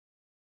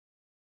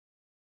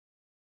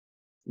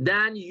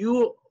 Then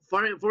you,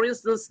 for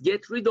instance,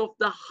 get rid of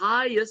the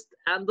highest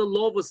and the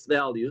lowest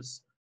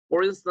values.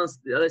 For instance,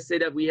 let's say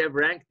that we have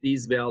ranked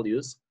these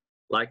values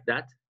like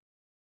that,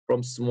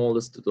 from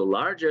smallest to the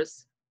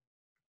largest.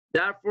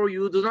 Therefore,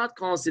 you do not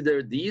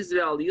consider these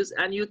values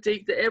and you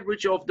take the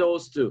average of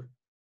those two.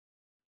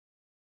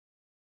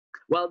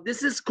 Well,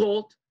 this is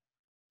called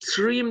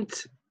trimmed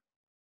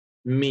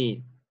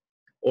mean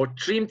or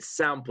trimmed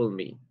sample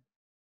mean.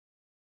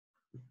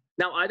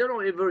 Now, I don't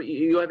know if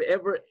you have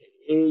ever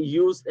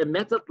used a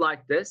method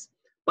like this,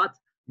 but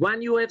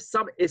when you have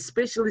some,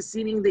 especially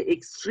seeing the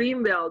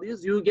extreme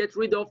values, you get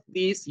rid of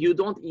these, you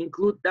don't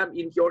include them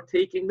in your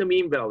taking the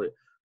mean value.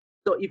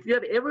 So if you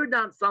have ever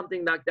done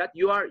something like that,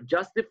 you are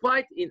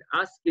justified in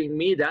asking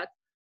me that.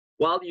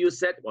 Well, you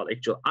said, well,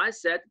 actually, I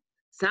said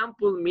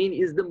sample mean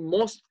is the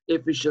most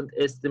efficient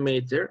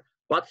estimator.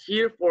 But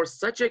here, for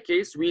such a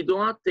case, we do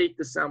not take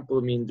the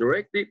sample mean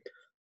directly,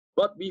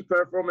 but we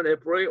perform an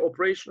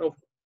operation of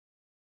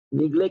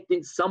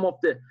neglecting some of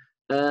the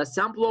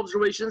sample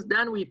observations.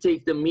 Then we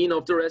take the mean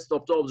of the rest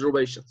of the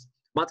observations.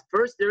 But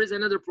first, there is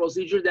another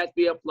procedure that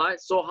we apply.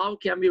 So how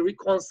can we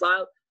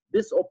reconcile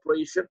this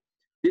operation,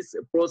 this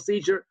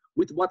procedure,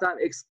 with what I've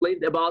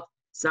explained about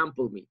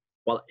sample mean?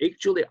 Well,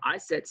 actually, I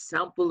said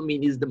sample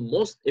mean is the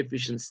most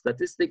efficient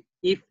statistic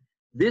if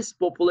this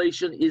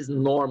population is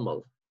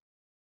normal.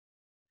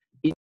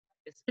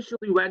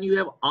 Especially when you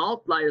have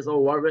outliers,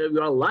 or where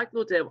you are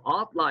likely to have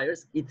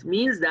outliers, it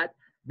means that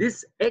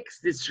this X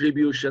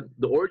distribution,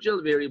 the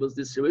original variables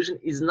distribution,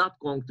 is not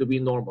going to be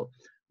normal.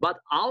 But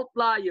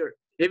outlier,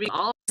 having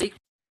outlier,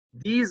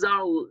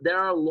 there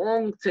are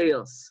long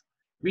tails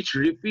which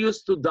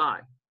refuse to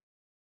die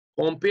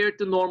compared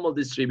to normal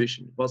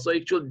distribution. Well, so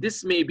actually,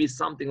 this may be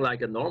something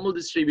like a normal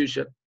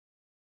distribution,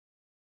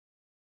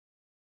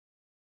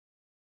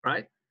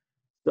 right?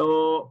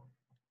 So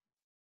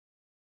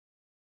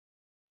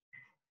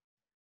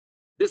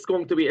this is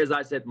going to be, as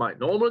I said, my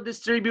normal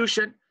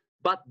distribution,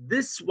 but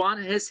this one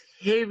has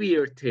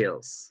heavier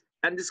tails.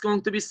 And this is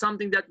going to be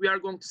something that we are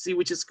going to see,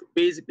 which is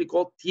basically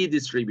called T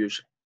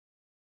distribution.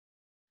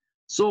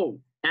 So,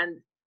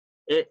 and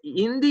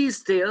in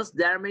these tails,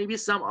 there may be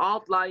some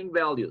outlying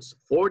values.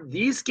 For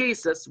these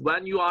cases,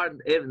 when you are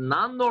a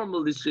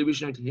non-normal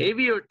distribution with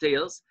heavier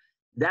tails,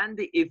 then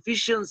the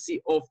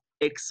efficiency of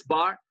X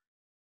bar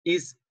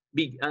is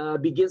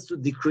begins to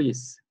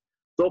decrease.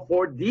 So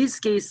for these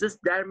cases,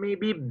 there may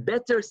be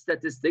better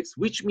statistics,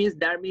 which means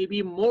there may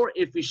be more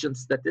efficient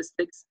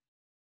statistics,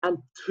 and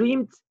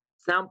trimmed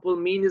sample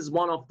mean is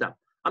one of them.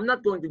 I'm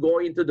not going to go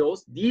into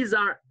those. These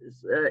are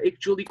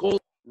actually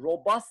called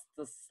robust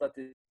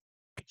statistics,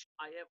 which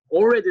I have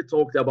already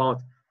talked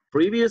about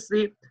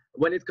previously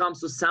when it comes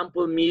to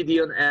sample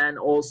median and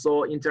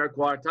also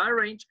interquartile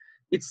range.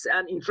 It's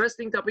an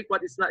interesting topic,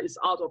 but it's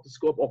out of the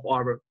scope of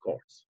our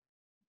course.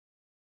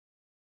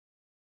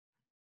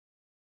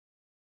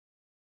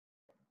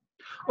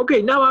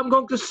 Okay, now I'm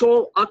going to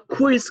solve a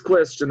quiz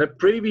question, a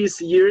previous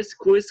year's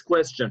quiz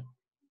question.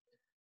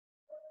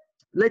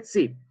 Let's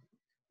see.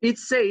 It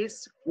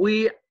says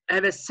we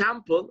have a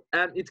sample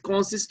and it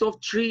consists of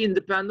 3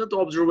 independent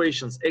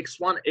observations,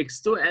 x1,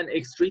 x2, and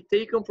x3,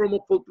 taken from a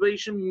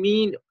population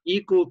mean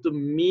equal to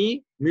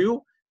mu,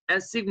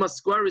 and sigma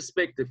square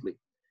respectively.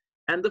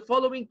 And the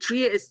following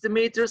 3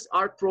 estimators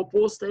are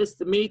proposed to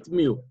estimate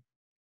mu.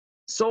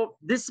 So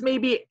this may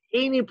be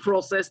any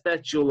process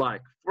that you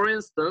like. For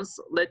instance,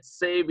 let's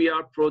say we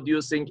are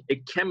producing a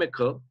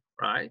chemical,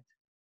 right?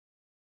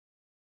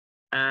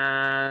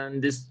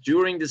 And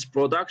during this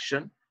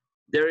production,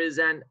 there is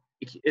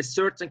a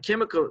certain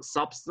chemical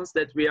substance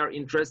that we are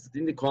interested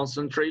in, the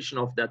concentration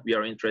of that we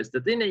are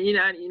interested in.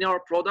 In our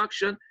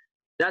production,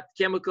 that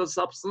chemical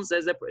substance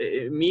has a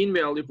mean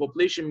value,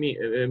 population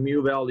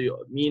mean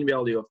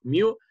value of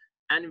mu,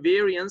 and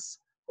variance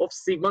of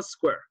sigma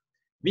square.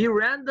 We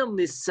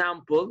randomly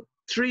sample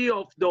 3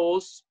 of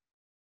those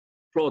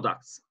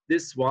products.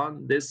 This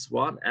one,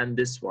 and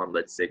this one.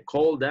 Let's say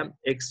call them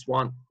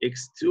x1,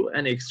 x2,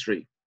 and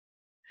x3.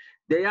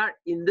 They are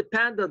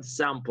independent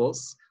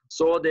samples.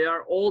 So they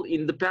are all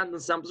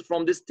independent samples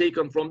from this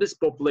taken from this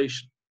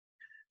population.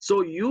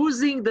 So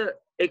using the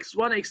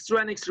x1,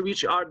 x2, and x3,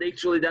 which are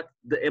actually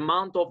the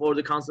amount of or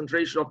the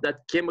concentration of that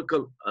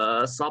chemical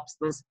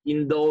substance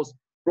in those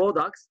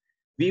products,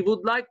 we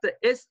would like to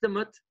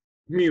estimate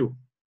mu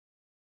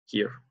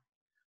here.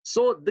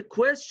 So the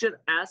question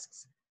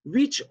asks,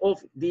 which of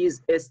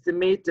these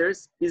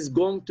estimators is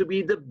going to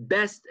be the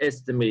best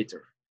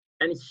estimator?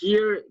 And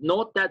here,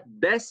 note that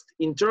best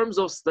in terms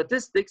of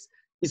statistics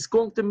is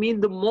going to mean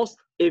the most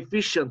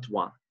efficient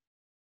one.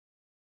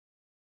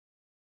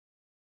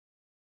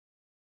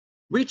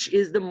 Which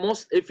is the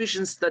most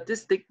efficient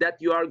statistic that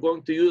you are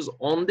going to use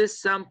on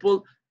this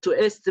sample to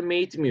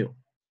estimate mu?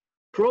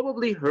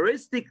 Probably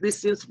heuristically,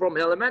 since from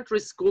elementary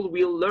school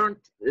we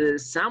learned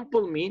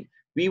sample mean,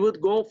 we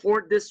would go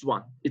for this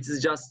one. It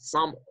is just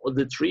sum of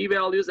the 3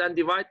 values and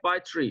divide by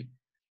 3.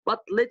 But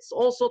let's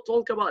also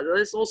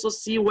let's also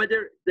see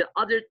whether the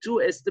other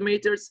 2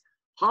 estimators,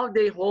 how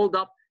they hold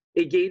up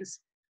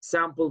against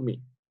sample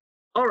mean.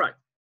 All right.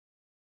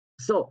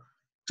 So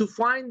to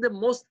find the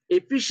most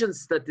efficient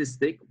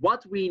statistic,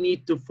 what we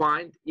need to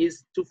find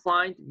is to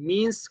find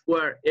mean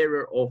square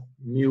error of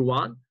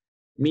mu1,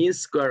 mean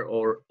square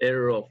or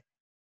error of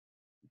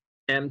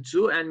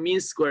m2, and mean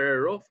square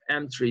error of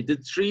m3. The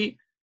 3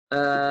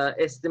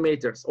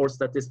 estimators or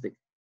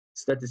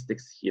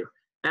statistics here.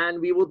 And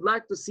we would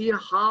like to see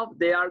how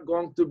they are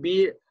going to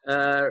be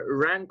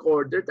rank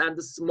ordered. And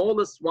the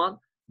smallest one,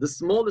 the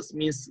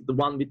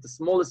one with the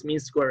smallest mean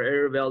square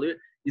error value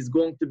is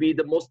going to be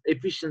the most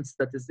efficient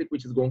statistic,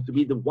 which is going to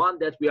be the one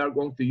that we are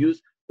going to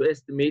use to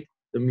estimate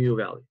the mu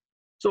value.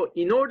 So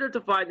in order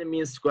to find the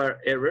mean square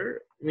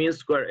error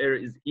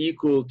is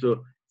equal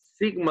to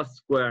sigma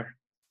square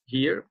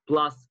here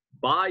plus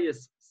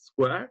bias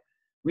square.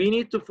 We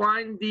need to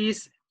find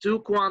these 2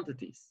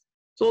 quantities.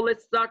 So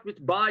let's start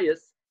with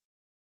bias.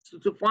 So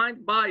to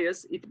find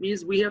bias, it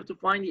means we have to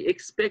find the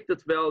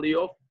expected value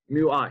of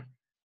mu I.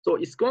 So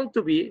it's going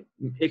to be,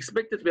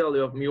 expected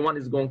value of mu1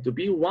 is going to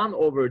be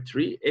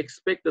 1/3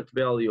 expected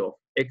value of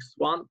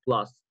x1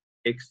 plus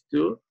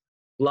x2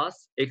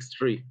 plus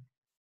x3.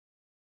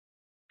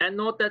 And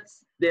note that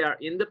they are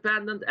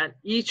independent and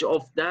each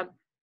of them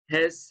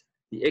has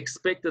the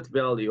expected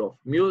value of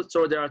mu.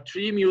 So there are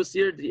 3 mu's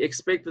here. The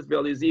expected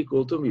value is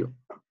equal to mu,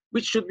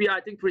 which should be,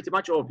 I think, pretty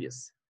much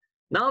obvious.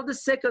 Now the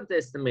second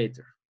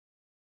estimator.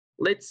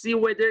 Let's see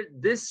whether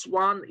this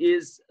one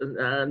is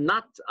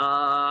not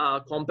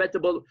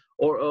compatible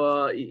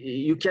or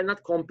you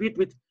cannot compete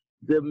with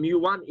the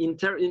mu1 in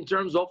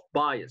terms of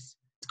bias.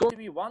 It's going to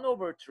be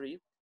 1/3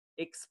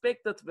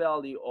 expected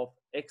value of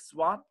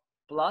x1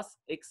 plus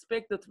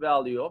expected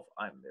value of,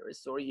 I'm very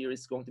sorry, here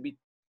it's going to be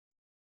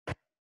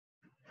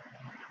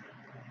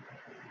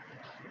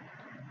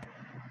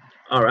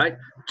all right,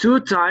 2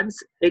 times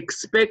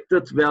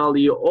expected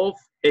value of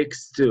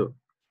x2.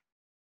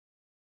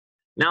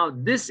 Now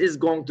this is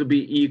going to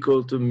be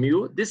equal to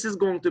mu. This is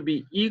going to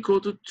be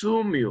equal to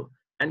 2 mu.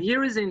 And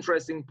here is an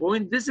interesting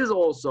point. This is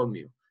also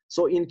mu.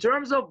 So in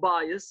terms of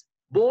bias,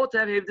 both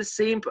have the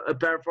same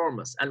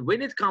performance. And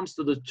when it comes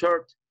to the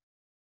third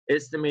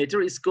estimator,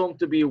 it's going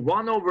to be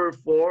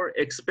 1/4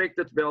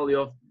 expected value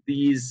of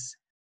these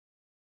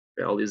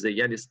values.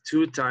 Again, is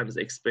 2 times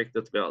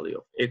expected value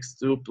of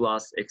x2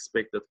 plus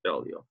expected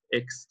value of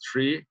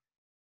x3.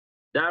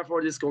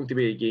 Therefore, this is going to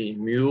be again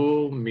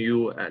mu,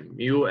 mu, and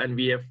mu, and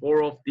we have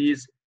 4 of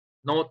these.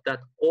 Note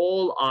that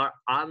all are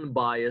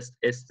unbiased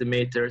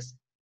estimators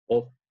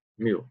of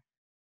mu.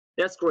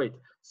 That's great.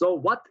 So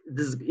what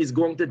this is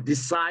going to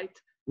decide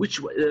which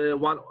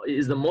one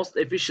is the most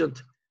efficient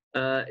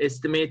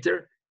estimator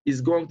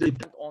is going to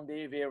depend on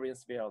their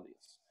variance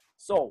values.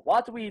 So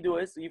what we do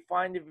is we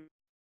find the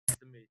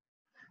estimator.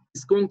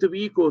 It's going to be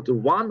equal to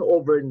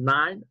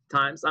 1/9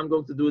 times, I'm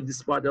going to do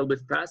this part a little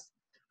bit fast,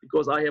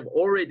 because I have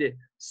already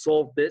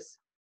solved this.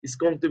 It's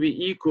going to be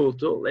equal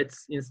to, let's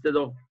use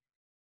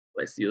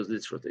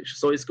this rotation.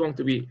 So it's going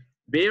to be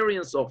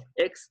variance of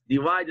x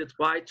divided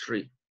by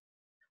 3.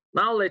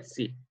 Now let's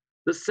see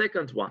the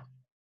second one.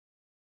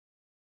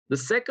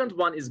 The second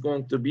one is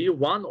going to be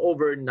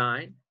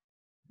 1/9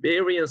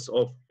 variance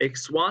of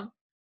x1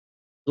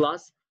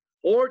 plus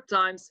 4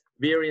 times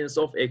variance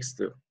of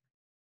x2.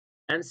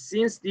 And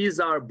since these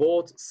are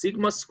both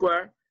sigma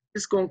square,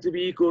 it's going to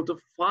be equal to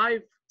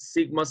 5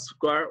 sigma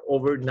square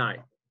over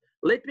 9.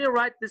 Let me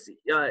write this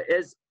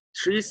as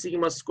 3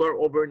 sigma square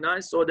over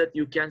 9 so that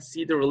you can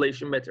see the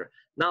relation better.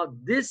 Now,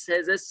 this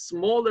has a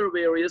smaller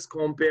variance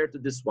compared to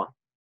this one.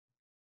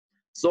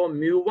 So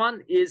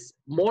mu1 is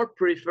more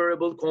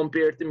preferable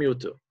compared to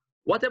mu2.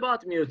 What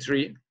about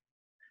mu3?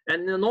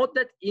 And note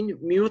that in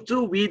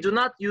mu2, we do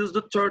not use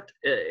the third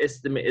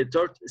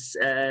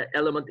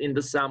element in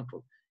the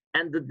sample.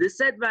 And the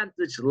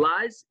disadvantage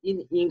lies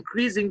in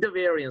increasing the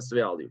variance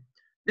value.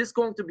 This is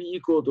going to be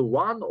equal to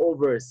 1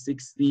 over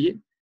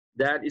 16.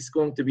 That is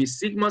going to be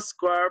sigma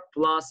square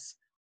plus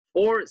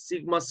 4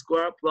 sigma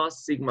square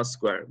plus sigma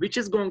square, which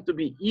is going to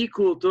be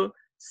equal to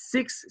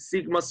 6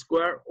 sigma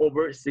square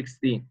over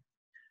 16.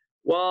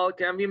 Well,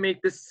 can we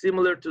make this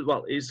similar to,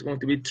 well, it's going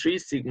to be 3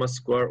 sigma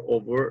square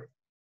over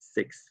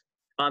 6.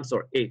 I'm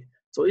sorry, 8.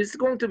 So it's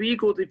going to be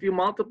equal to, if you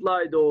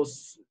multiply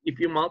those, if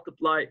you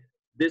multiply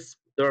this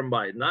term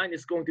by 9,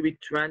 it's going to be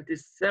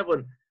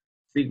 27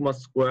 sigma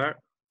square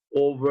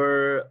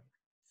over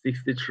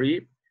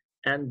 63.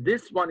 And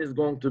this one is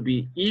going to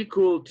be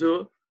equal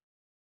to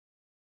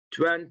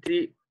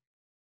 20,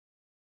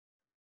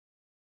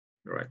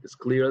 write this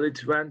clearly,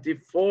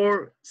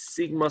 24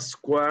 sigma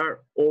square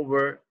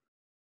over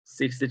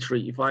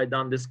 63, if I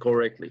done this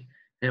correctly.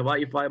 And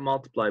if I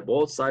multiply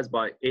both sides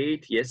by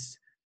 8, yes.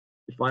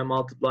 If I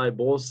multiply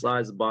both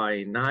sides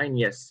by 9,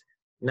 yes.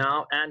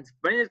 Now, and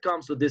when it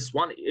comes to this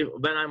one,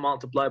 when I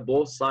multiply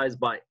both sides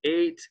by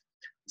 8,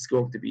 it's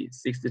going to be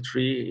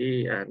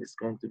 63, and it's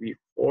going to be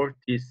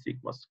 40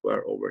 sigma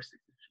square over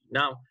 63.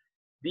 Now,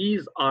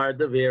 these are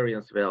the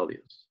variance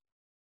values.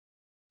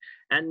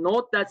 And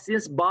note that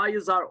since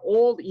bias are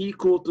all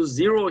equal to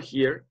 0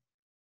 here,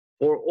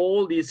 for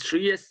all these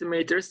 3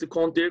 estimators,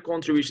 their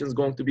contribution is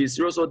going to be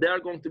 0. So they are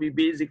going to be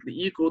basically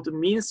equal to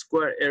mean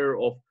square error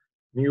of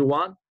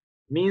mu1,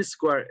 mean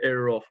square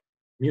error of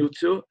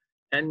mu2,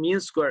 and mean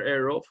square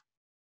error of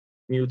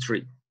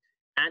mu3.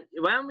 And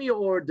when we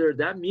order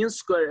that, mean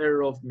square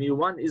error of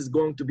mu1 is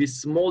going to be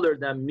smaller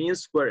than mean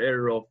square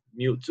error of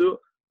mu2,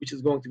 which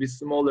is going to be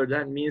smaller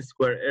than mean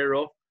square error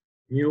of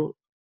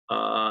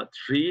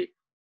mu3,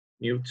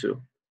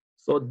 mu2.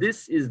 So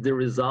this is the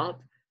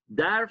result.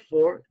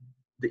 Therefore,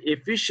 the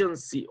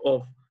efficiency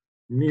of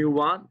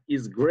mu1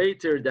 is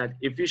greater than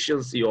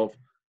efficiency of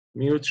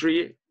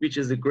mu3, which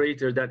is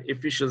greater than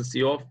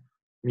efficiency of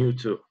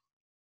mu2.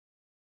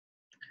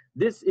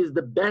 This is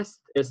the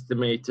best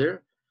estimator.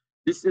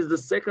 This is the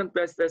second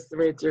best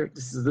estimator.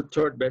 This is the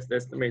third best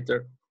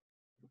estimator.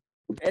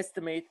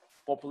 Estimate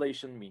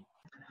population mean.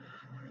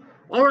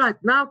 All right,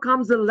 now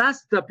comes the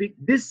last topic.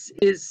 This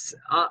is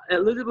a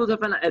little bit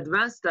of an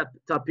advanced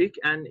topic,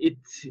 and it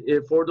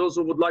for those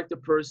who would like to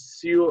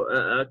pursue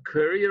a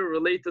career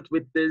related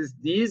with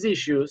these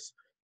issues,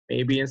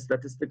 maybe in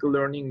statistical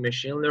learning,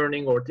 machine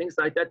learning, or things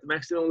like that,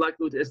 maximum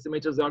likelihood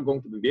estimators are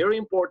going to be very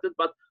important.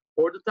 But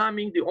for the time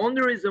being, the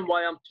only reason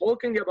why I'm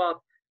talking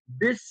about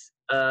this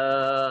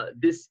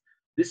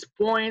this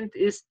point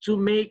is to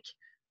make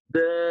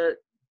the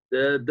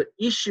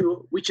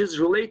issue which is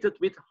related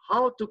with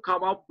how to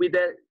come up with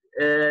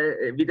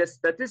a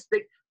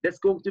statistic that's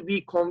going to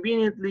be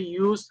conveniently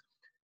used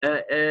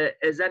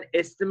as an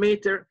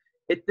estimator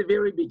at the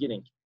very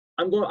beginning.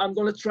 I'm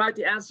going to try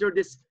to answer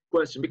this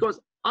question, because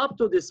up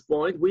to this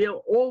point we have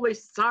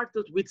always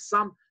started with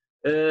some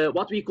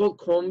what we call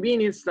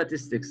convenience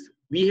statistics.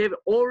 We have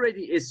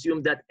already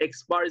assumed that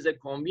X bar is a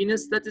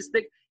convenience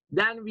statistic.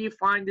 Then we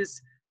find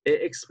this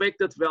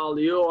expected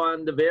value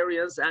on the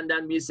variance, and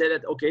then we say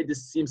that, okay,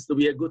 this seems to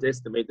be a good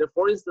estimator.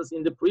 For instance,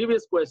 in the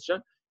previous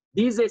question,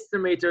 these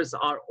estimators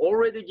are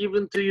already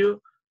given to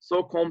you,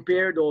 so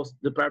compare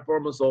the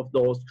performance of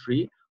those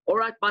 3. All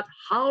right, but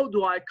how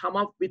do I come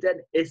up with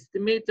an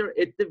estimator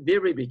at the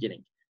very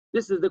beginning?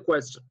 This is the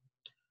question.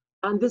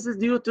 And this is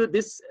due to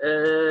this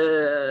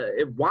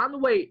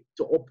one way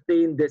to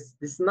obtain this.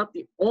 This is not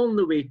the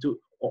only way to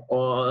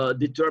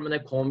determine a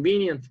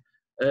convenient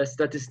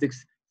statistic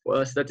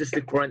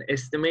for an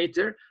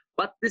estimator,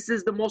 but this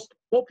is the most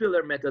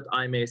popular method,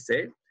 I may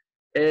say.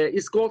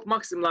 It's called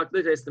maximum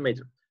likelihood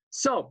estimator.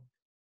 So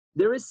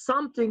there is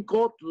something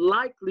called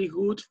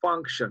likelihood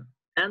function,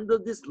 and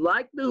this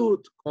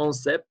likelihood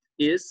concept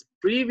is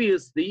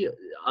previously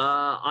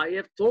I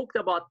have talked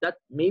about that,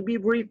 maybe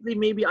briefly,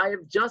 maybe I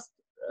have just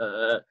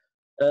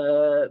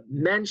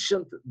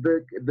mentioned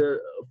the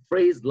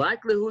phrase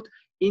likelihood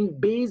in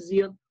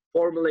Bayesian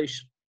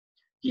formulation.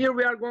 Here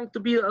we are going to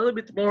be a little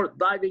bit more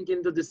diving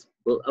into this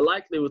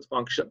likelihood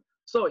function.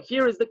 So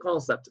here is the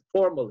concept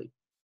formally.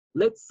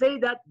 Let's say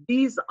that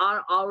these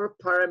are our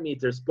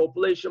parameters,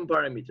 population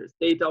parameters,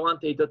 theta 1,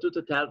 theta 2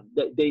 to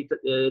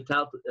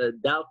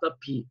delta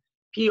p.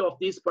 P of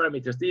these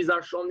parameters. These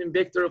are shown in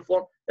vector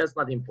form. That's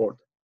not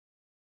important.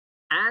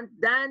 And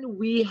then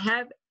we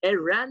have a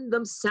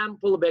random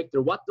sample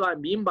vector. What do I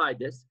mean by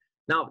this?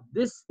 Now,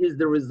 this is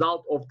the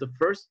result of the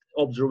first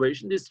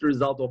observation, this is the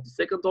result of the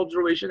second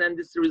observation, and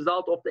this is the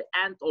result of the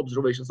nth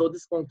observation. So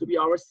this is going to be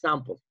our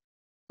sample.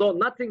 So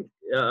nothing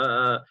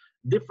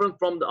different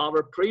from our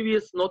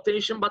previous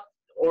notation, but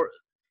or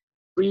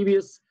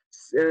previous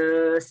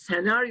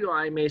scenario,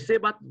 I may say.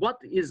 But what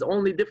is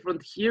only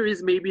different here is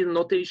maybe the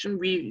notation.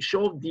 We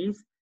show these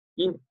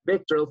in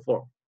vectorial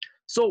form.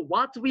 So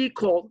what we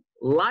call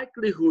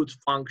likelihood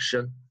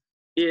function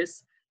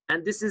is,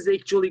 and this is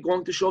actually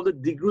going to show the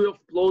degree of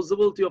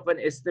plausibility of an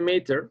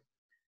estimator.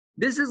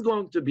 This is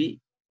going to be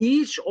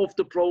each of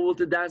the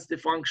probability density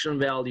function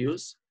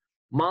values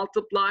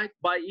multiplied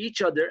by each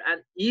other, and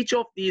each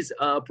of these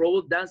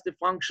probability density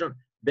function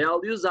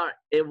values are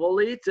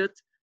evaluated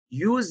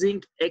using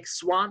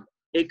x1,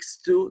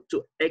 x2 to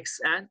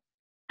xn,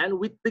 and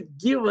with the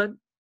given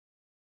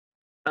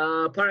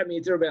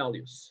parameter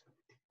values.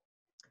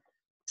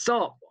 So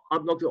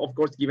I'm going to, of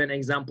course, give an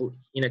example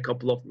in a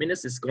couple of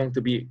minutes. It's going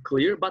to be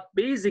clear, but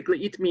basically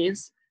it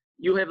means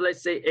you have,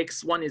 let's say,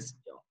 x1 is,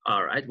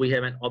 all right, we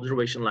have an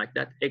observation like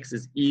that. X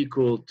is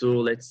equal to,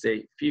 let's say,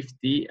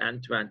 50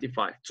 and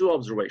 25, two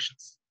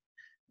observations.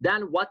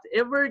 Then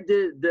whatever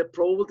the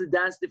probability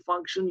density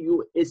function, you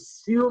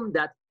assume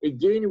that,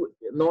 again,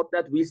 note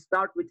that we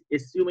start with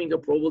assuming a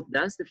probability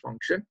density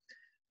function.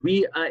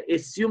 We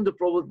assume the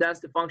probability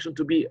density function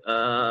to be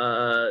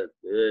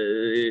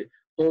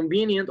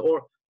convenient, or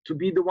to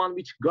be the one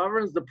which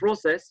governs the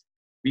process.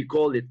 We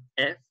call it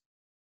F.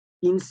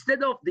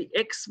 Instead of the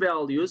X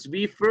values,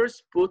 we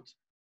first put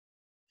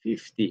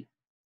 50,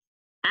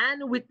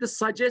 and with the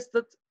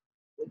suggested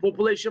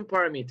population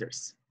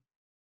parameters.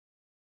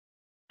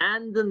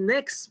 And the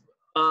next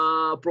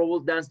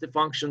probability density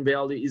function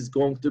value is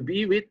going to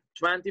be with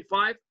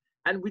 25,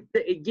 and with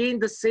the, again,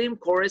 the same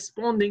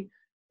corresponding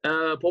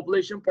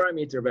population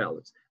parameter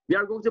values. We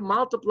are going to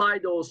multiply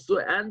those two,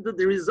 and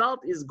the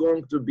result is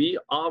going to be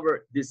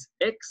our this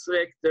X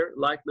vector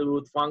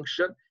likelihood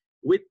function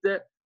with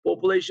the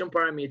population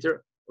parameter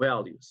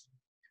values.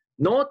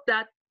 Note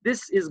that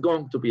this is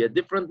going to be a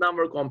different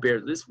number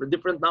compared to this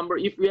different number.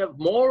 If you have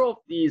more of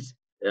these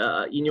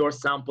in your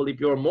sample, if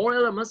you have more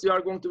elements, you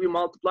are going to be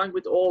multiplying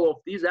with all of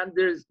these, and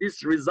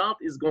this result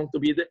is going to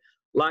be the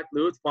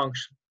likelihood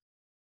function.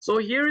 So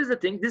here is the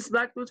thing, this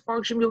likelihood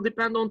function will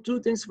depend on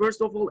two things.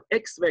 First of all,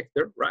 X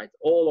vector, right?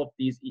 All of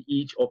these,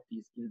 each of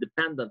these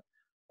independent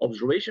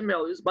observation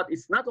values, but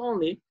it's not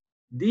only,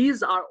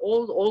 these are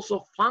all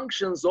also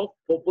functions of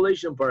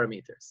population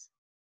parameters.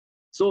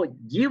 So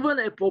given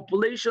a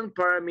population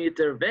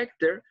parameter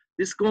vector,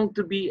 this is going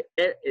to be,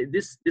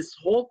 this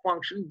whole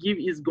function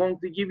is going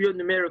to give you a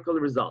numerical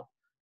result.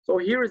 So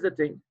here is the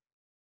thing,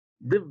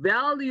 the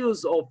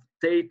values of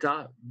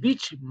theta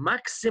which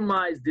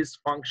maximize this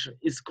function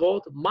is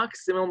called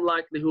maximum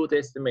likelihood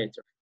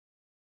estimator.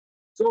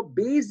 So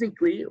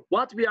basically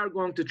what we are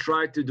going to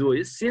try to do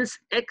is, since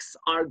X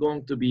are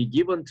going to be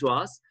given to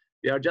us,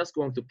 we are just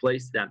going to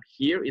place them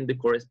here in the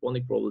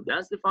corresponding probability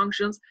density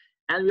functions,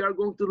 and we are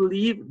going to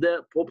leave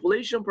the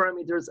population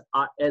parameters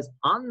as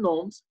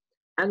unknowns,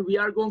 and we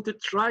are going to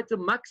try to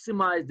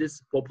maximize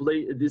this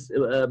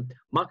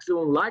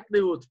maximum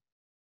likelihood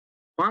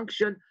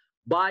function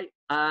by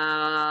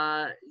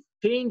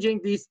changing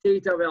these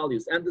theta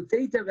values. And the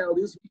theta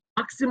values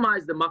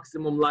maximize the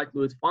maximum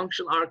likelihood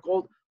function are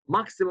called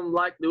maximum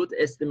likelihood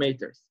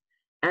estimators.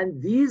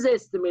 And these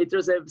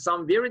estimators have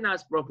some very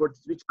nice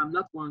properties which I'm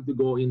not going to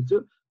go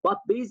into, but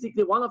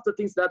basically one of the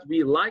things that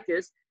we like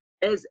is,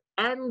 as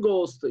n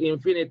goes to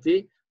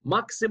infinity,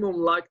 maximum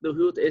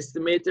likelihood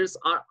estimators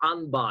are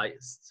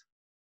unbiased.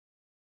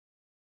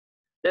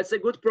 That's a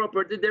good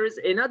property. There is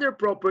another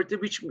property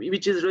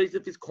which is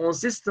related with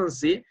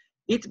consistency.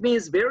 It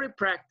means very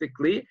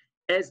practically,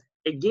 as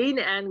again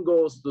n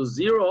goes to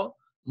 0,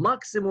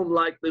 maximum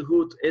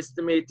likelihood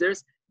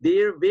estimators,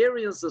 their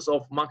variances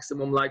of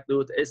maximum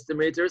likelihood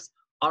estimators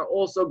are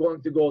also going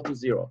to go to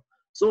 0.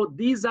 So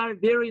these are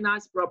very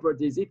nice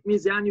properties. It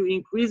means when you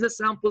increase the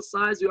sample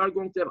size, you are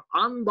going to have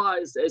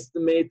unbiased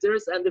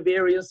estimators, and the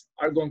variance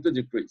are going to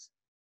decrease.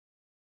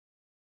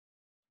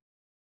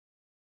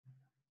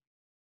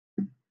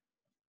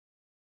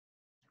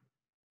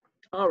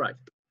 All right.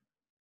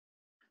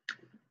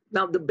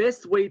 Now, the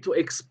best way to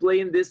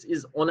explain this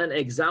is on an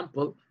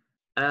example,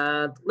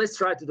 and let's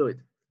try to do it.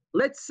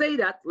 Let's say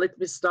that, let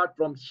me start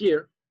from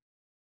here.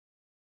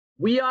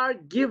 We are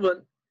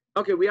given,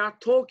 okay, we are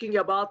talking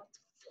about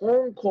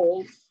phone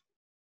calls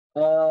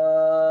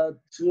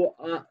to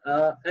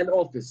an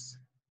office.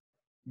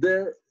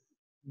 The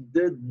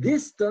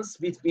distance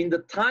between the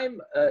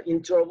time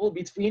interval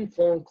between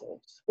phone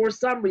calls. For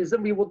some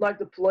reason, we would like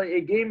to play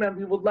a game, and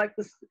we would like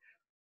to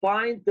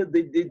find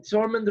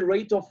determine the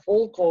rate of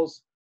phone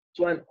calls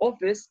to an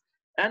office.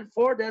 And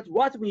for that,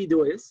 what we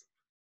do is,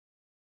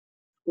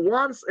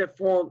 once a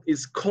phone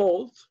is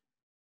called,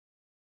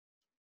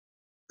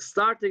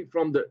 starting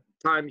from the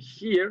time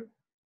here,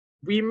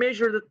 we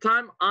measure the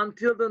time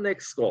until the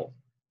next call.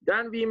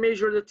 Then we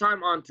measure the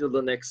time until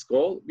the next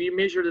call. We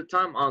measure the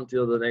time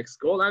until the next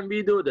call, and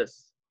we do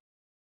this.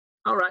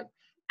 All right.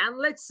 And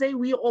let's say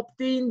we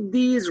obtain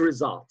these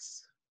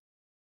results.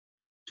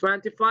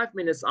 25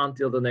 minutes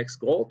until the next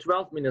goal,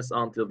 12 minutes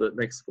until the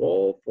next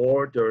goal,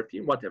 4,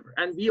 13, whatever.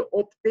 And we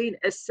obtain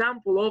a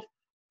sample of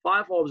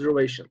 5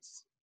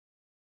 observations.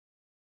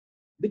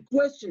 The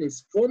question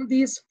is, from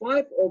these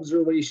 5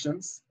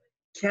 observations,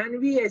 can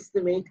we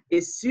estimate,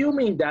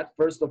 assuming that,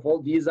 first of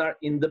all, these are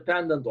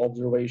independent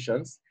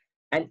observations,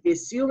 and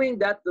assuming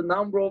that the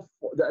number of,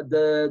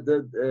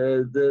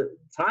 the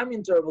time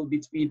interval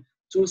between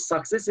 2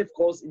 successive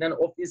calls in an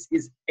office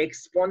is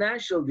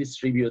exponential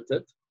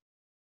distributed.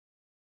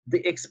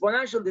 The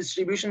exponential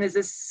distribution is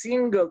a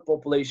single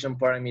population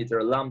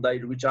parameter, lambda,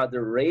 which are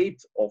the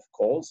rate of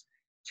calls.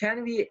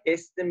 Can we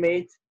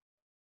estimate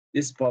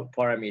this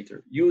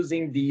parameter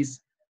using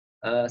these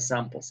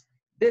samples?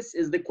 This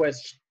is the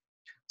question.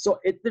 So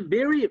at the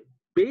very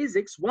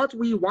basics, what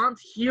we want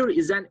here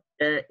is an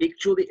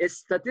actually a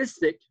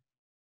statistic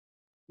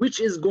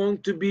which is going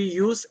to be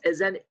used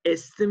as an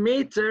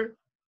estimator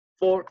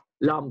for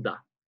lambda.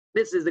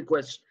 This is the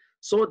question.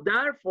 So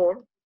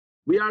therefore,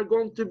 we are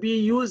going to be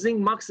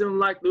using maximum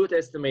likelihood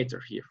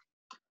estimator here.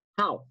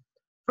 How?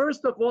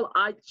 First of all,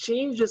 I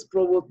change this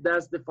probability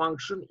density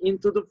function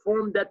into the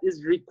form that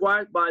is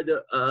required by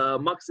the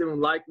maximum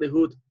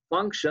likelihood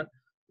function.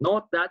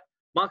 Note that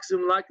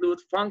maximum likelihood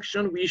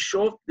function, we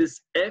showed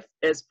this f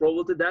as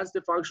probability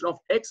density function of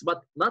x,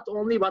 but not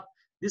only, but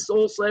this is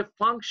also a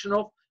function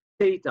of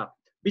theta,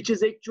 which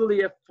is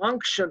actually a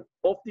function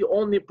of the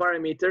only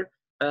parameter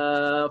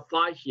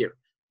phi here.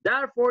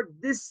 Therefore,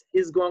 this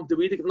is going to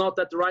be, note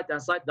that the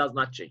right-hand side does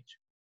not change.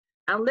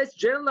 And let's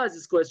generalize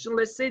this question.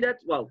 Let's say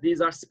that, well,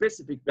 these are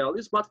specific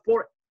values, but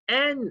for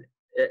n,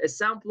 a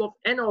sample of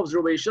n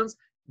observations,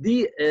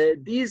 these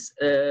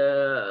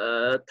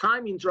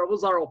time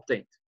intervals are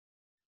obtained.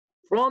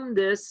 From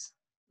this,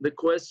 the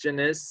question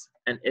is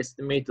an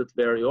estimated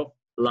value of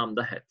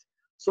lambda hat.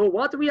 So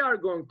what we are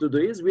going to do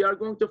is we are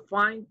going to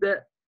find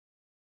the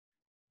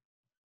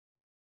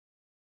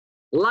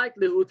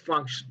likelihood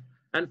function.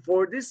 And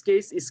for this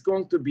case, it's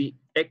going to be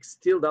x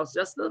tilde.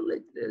 Just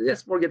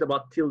let's forget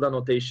about tilde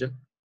notation.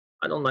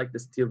 I don't like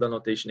this tilde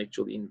notation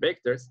actually in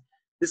vectors.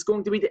 This is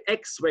going to be the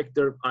x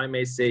vector, I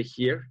may say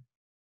here.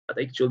 But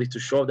actually to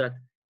show that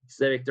it's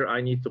a vector,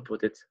 I need to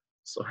put it.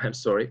 So I'm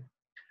sorry.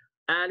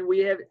 And we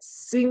have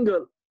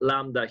single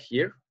lambda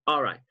here.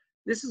 All right.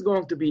 This is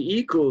going to be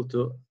equal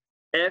to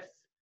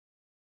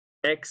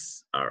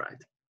fx, all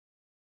right,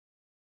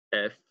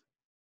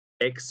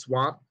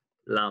 fx1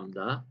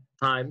 lambda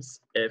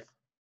times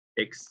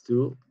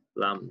fx2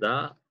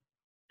 lambda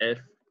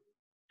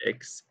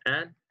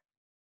fxn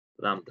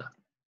lambda.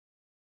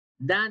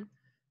 Then,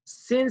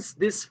 since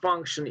this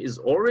function is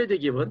already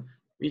given,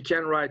 we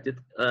can write it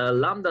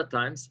lambda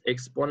times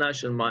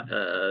exponential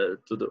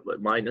to the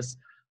minus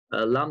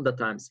lambda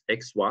times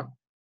x1,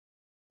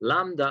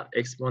 lambda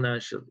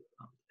exponential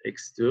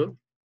x2,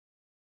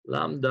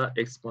 lambda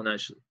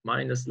exponential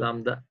minus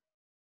lambda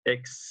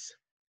x.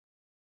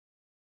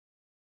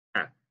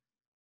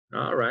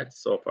 All right,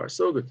 so far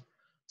so good.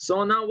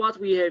 So now what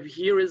we have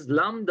here is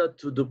lambda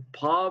to the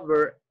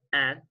power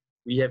n.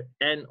 We have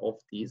n of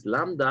these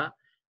lambda,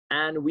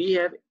 and we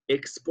have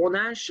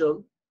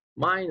exponential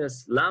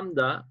minus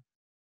lambda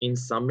in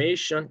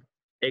summation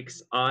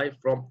xi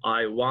from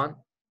I1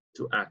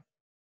 to n.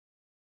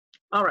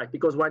 All right,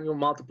 because when you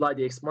multiply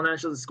the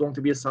exponentials, it's going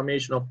to be a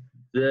summation of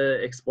the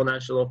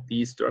exponential of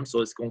these terms.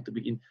 So it's going to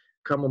be in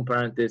common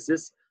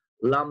parentheses,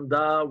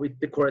 lambda with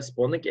the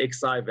corresponding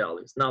xi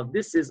values. Now,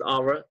 this is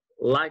our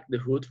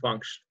likelihood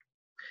function.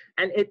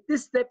 And at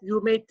this step,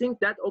 you may think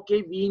that,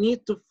 okay, we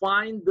need to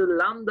find the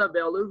lambda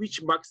value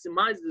which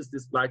maximizes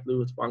this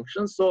likelihood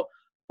function. So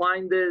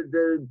find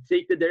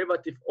take the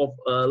derivative of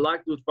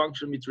likelihood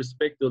function with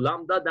respect to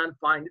lambda, then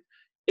find it.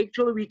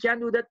 Actually, we can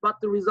do that, but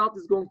the result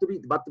is going to be,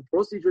 but the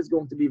procedure is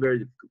going to be very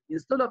difficult.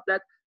 Instead of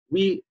that,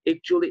 we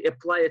actually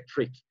apply a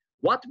trick.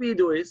 What we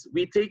do is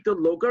we take the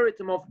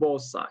logarithm of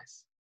both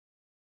sides.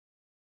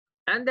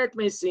 And that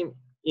may seem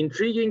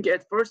intriguing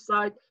at first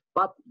sight,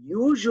 but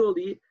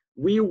usually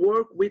we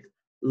work with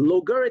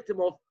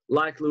logarithm of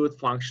likelihood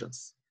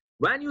functions.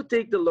 When you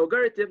take the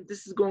logarithm,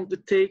 this is going to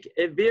take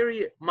a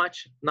very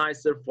much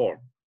nicer form.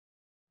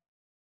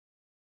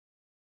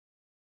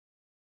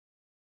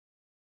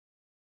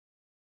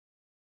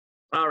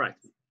 All right.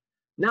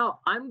 Now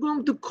I'm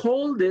going to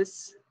call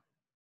this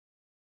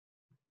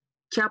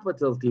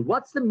capital T.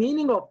 What's the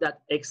meaning of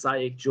that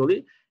xi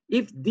actually?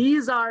 If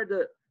these are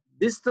the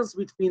distance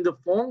between the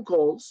phone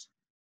calls,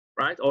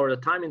 right, or the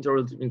time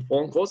interval between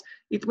phone calls,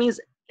 it means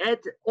add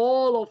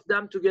all of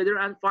them together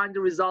and find the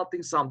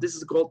resulting sum. This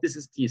is called, this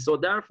is T. So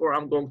therefore,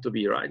 I'm going to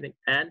be writing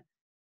n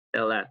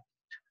ln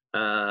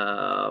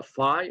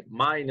phi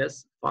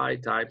minus phi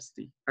times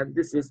T. And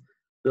this is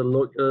the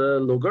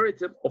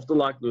logarithm of the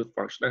likelihood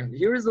function. And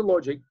here is the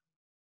logic.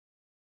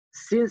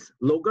 Since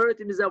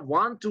logarithm is a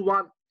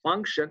one-to-one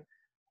function,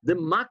 the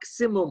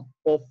maximum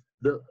of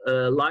the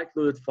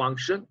likelihood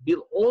function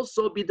will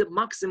also be the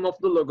maximum of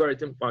the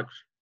logarithm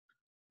function.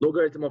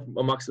 Logarithm of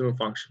a maximum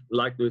function,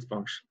 likelihood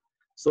function.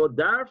 So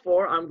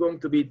therefore, I'm going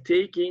to be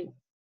taking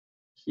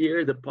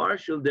here the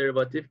partial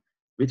derivative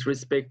with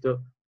respect to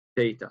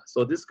theta.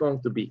 So this is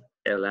going to be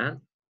ln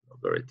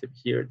logarithm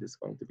here. This is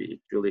going to be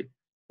actually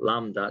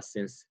lambda.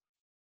 Since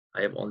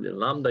I have only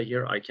lambda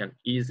here, I can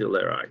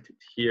easily write it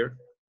here.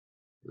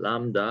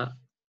 Lambda.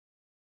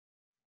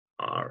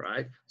 All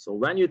right. So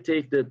when you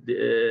take the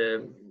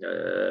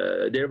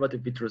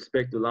derivative with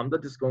respect to lambda,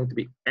 this is going to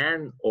be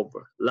n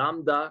over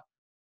lambda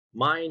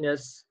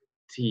minus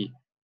t.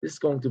 This is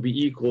going to be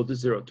equal to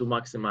 0 to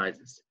maximize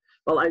this.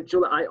 Well,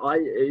 actually,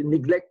 I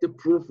neglect the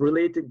proof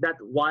related that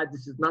why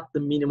this is not the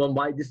minimum,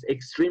 why this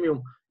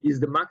extremum is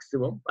the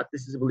maximum, but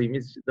this is, believe me,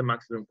 is the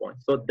maximum point.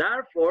 So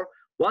therefore,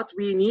 what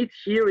we need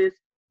here is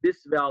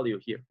this value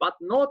here. But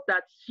note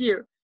that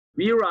here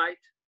we write,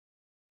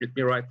 let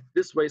me write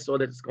this way so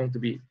that it's going to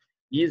be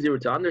easier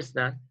to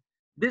understand.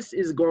 This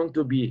is going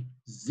to be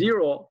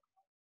 0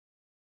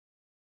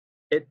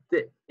 at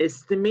the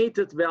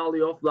estimated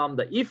value of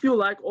lambda. If you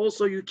like,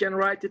 also you can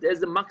write it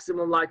as the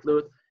maximum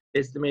likelihood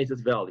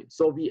estimated value.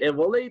 So we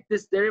evaluate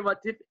this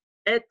derivative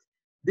at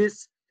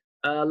this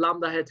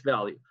lambda hat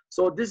value.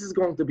 So this is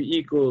going to be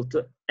equal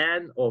to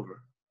n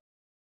over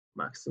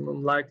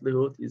maximum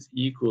likelihood is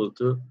equal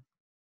to,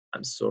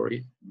 I'm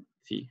sorry,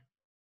 t.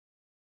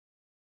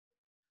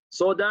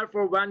 So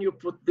therefore, when you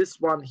put this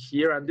one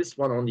here and this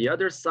one on the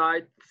other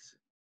side,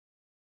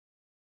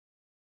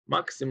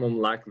 maximum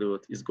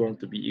likelihood is going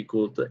to be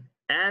equal to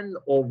n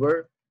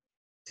over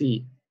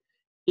t.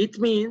 It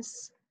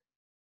means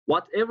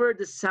whatever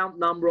the sample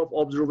number of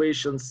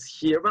observations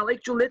here, well,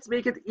 actually, let's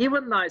make it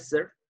even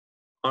nicer.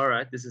 All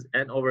right, this is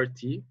n over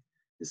t.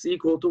 This is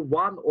equal to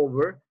 1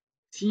 over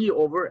t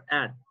over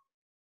n.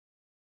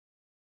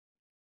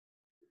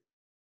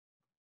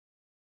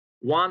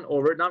 1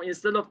 over, now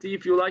instead of t,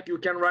 if you like, you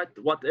can write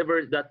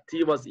whatever that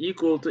t was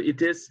equal to.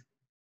 It is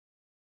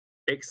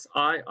xi,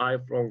 I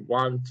from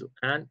 1 to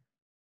n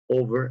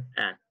over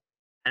n.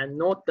 And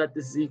note that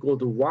this is equal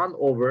to 1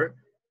 over,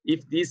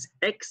 if this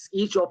x,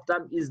 each of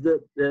them is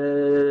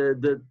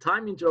the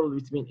time interval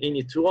between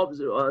any two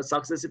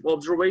successive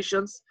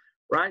observations,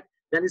 right?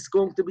 Then it's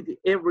going to be the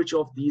average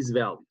of these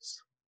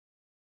values.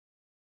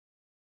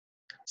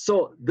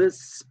 So the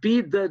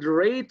speed, the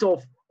rate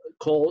of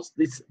calls,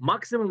 this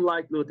maximum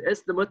likelihood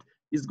estimate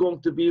is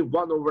going to be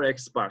 1 over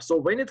x bar. So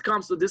when it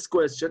comes to this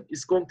question,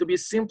 it's going to be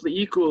simply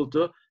equal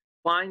to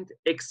find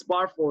x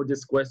bar for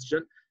this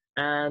question.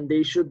 And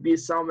they should be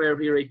somewhere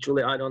here,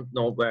 actually, I don't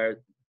know where.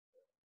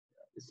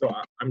 So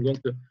I'm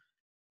going to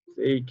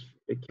take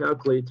a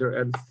calculator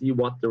and see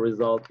what the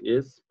result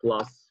is,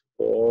 plus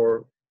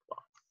 4.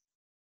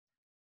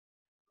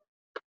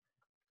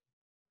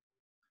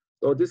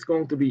 So this is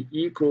going to be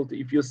equal to,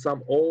 if you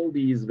sum all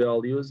these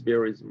values,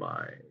 where is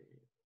my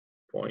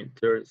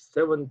pointer?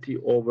 70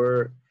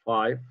 over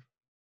 5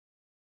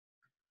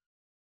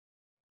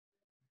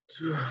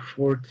 to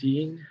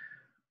 14,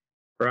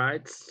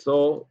 right?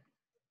 So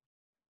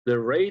the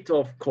rate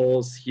of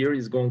calls here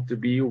is going to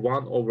be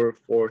 1 over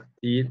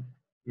 14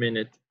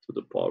 minute to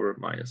the power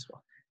minus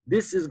 1.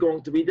 This is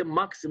going to be the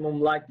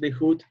maximum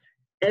likelihood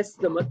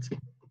estimate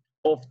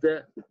of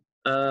the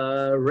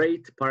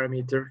rate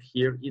parameter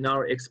here in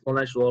our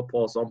exponential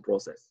Poisson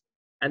process.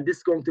 And this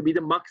is going to be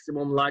the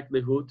maximum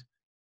likelihood.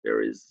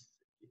 There is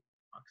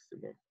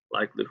maximum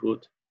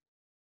likelihood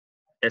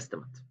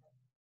estimate.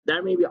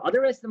 There may be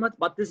other estimates,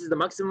 but this is the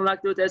maximum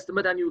likelihood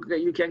estimate, and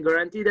you can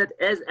guarantee that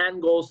as n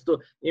goes to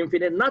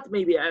infinite, not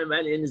maybe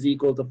when n is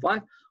equal to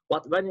 5,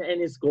 but when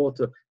n is equal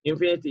to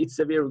infinity, it's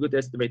a very good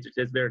estimator. It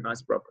has very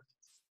nice properties.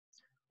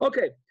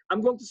 Okay,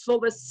 I'm going to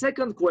solve a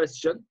second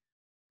question.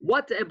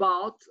 What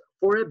about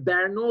for a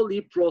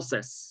Bernoulli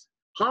process?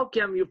 How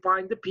can we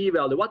find the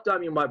p-value? What do I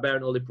mean by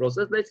Bernoulli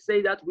process? Let's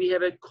say that we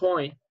have a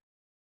coin,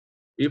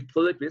 we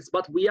flip it,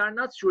 but we are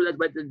not sure that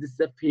whether this is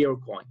a pair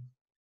coin.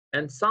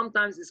 And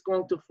sometimes it's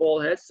going to fall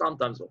heads,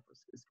 sometimes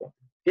it's going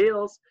to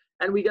tails,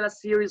 and we get a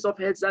series of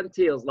heads and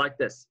tails like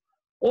this.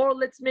 Or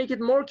let's make it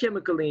more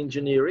chemical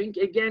engineering.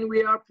 Again,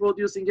 we are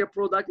producing a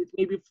product. It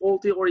may be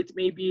faulty or it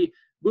may be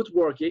good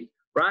working,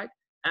 right?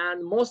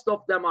 And most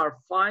of them are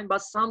fine,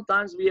 but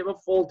sometimes we have a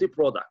faulty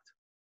product.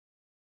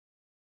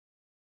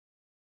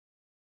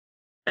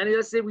 And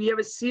let's say we have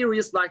a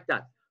series like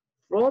that.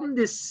 From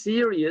this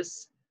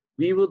series,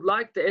 we would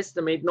like to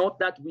estimate, note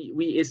that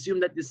we assume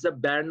that this is a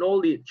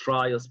Bernoulli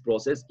trials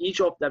process. Each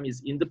of them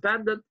is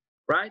independent,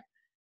 right?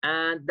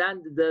 And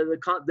then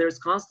there's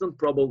constant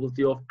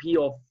probability of P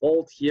of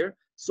fault here.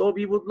 So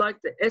we would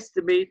like to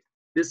estimate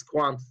this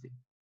quantity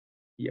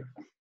here.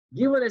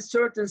 Given a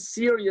certain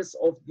series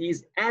of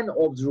these n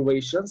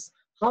observations,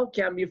 how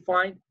can we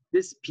find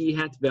this P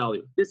hat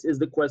value? This is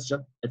the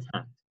question at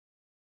hand.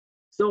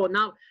 So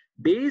now,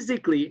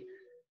 basically,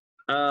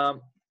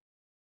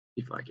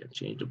 if I can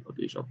change the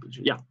visual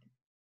picture, yeah.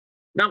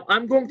 Now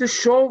I'm going to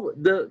show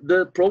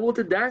the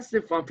probability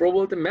density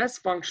probability mass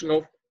function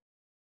of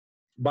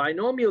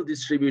binomial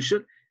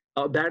distribution,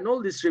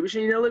 Bernoulli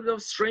distribution, in a little bit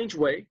of strange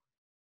way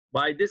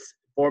by this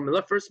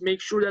formula. First,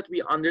 make sure that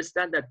we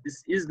understand that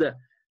this is the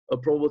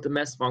probability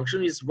mass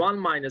function is 1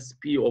 minus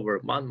p over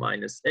 1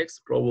 minus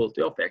x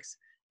probability of x.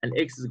 and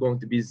x is going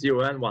to be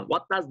 0 and 1.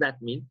 What does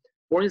that mean?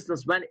 For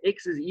instance, when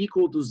x is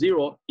equal to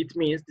 0, it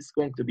means this is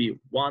going to be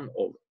 1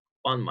 over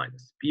 1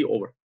 minus p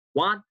over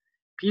 1,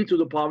 p to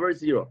the power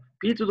 0.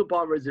 P to the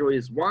power 0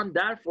 is 1,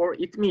 therefore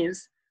it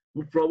means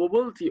the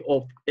probability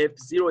of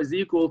f0 is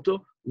equal to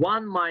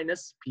 1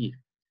 minus p.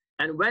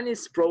 And when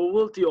its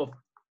probability of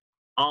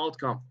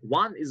outcome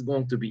 1 is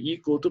going to be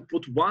equal to,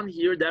 put 1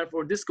 here,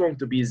 therefore this is going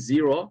to be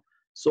 0.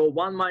 So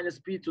 1 minus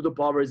p to the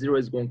power 0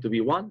 is going to be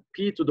 1,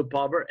 p to the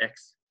power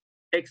x.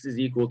 X is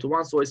equal to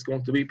 1, so it's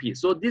going to be p.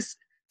 So this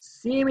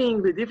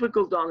seemingly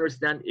difficult to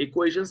understand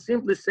equation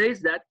simply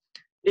says that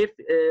if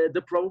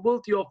the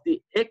probability of the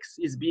x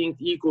is being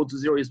equal to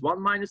 0 is 1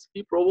 minus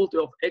p, probability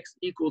of x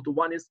equal to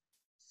 1 is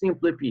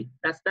simply p.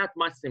 That's that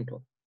much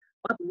simple.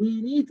 But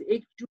we need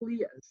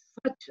actually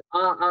such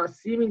a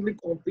seemingly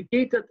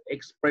complicated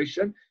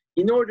expression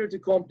in order to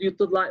compute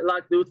the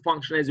likelihood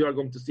function, as you are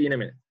going to see in a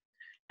minute.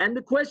 And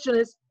the question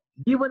is,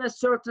 given a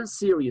certain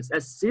series,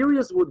 a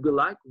series would be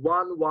like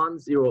 1, 1,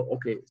 0.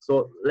 Okay,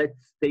 so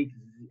let's take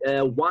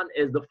 1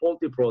 as the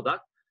faulty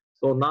product.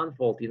 So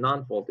non-faulty,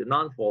 non-faulty,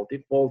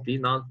 non-faulty, faulty,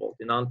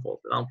 non-faulty,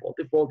 non-faulty,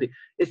 non-faulty, faulty.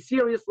 A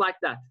series like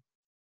that.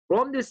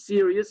 From this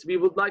series, we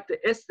would like to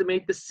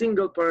estimate the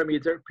single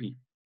parameter p.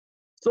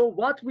 So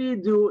what we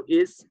do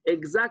is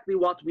exactly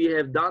what we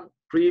have done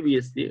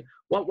previously.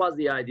 What was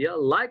the idea?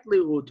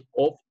 Likelihood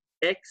of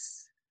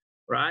x,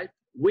 right,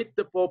 with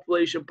the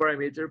population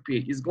parameter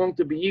p is going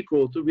to be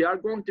equal to, we are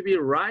going to be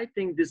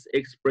writing this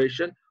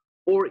expression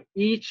for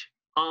each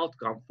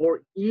outcome,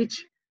 for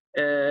each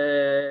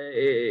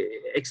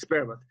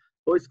experiment.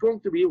 So it's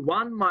going to be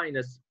 1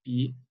 minus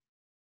p,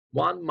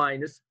 1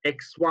 minus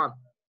x1,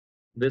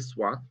 this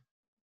one,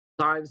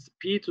 times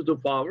p to the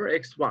power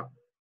x1,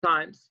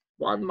 times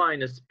 1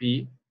 minus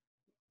p,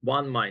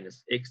 1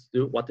 minus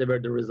x2, whatever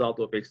the result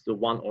of x2,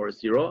 1 or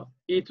 0,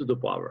 p to the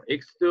power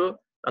x2,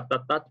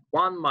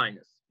 1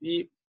 minus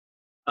p,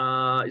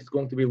 is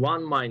going to be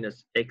 1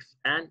 minus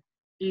xn,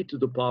 p to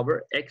the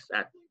power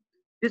xn.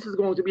 This is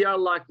going to be our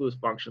likelihood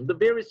function, the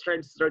very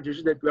strange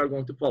strategy that we are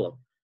going to follow.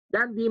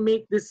 Then we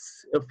make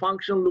this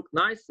function look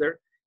nicer.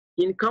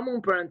 In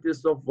common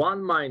parenthesis of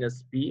 1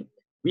 minus p,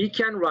 we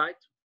can write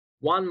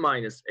 1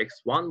 minus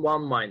x1,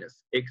 1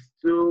 minus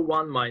x2,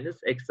 1 minus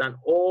xn.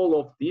 All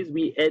of these,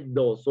 we add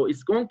those. So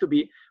it's going to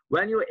be,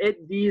 when you add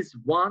these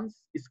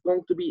ones, it's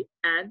going to be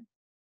n.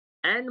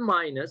 N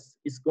minus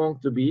is going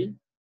to be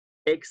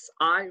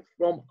xi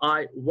from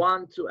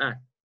I1 to n.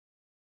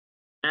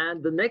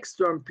 And the next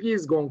term p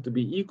is going to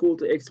be equal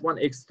to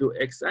x1,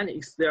 x2,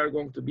 xn. They are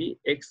going to be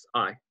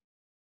xi.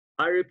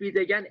 I repeat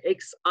again,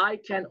 xi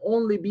can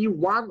only be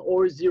 1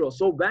 or 0.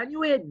 So when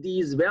you add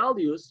these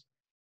values,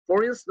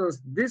 for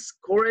instance, this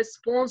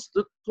corresponds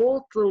to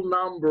total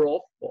number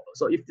of,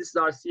 so if this is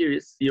our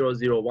series 0,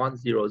 0, 1,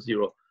 0,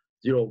 0,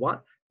 0, 1,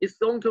 it's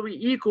going to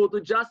be equal to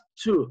just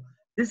 2.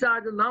 These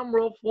are the number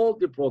of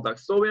faulty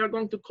products. So we are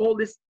going to call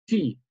this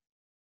t.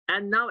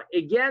 And now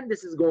again,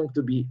 this is going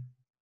to be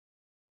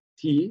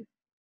t.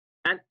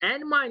 And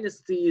n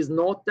minus t is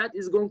not that,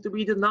 is going to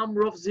be the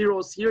number of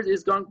zeros here.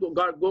 Is going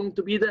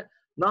to be the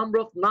number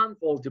of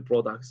non-faulty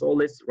products. So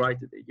let's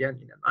write it again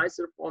in a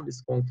nicer form.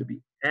 It's going to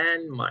be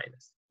n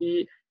minus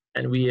t,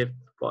 and we have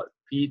got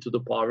p to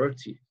the power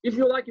t. If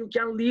you like, you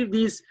can leave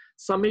these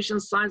summation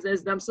signs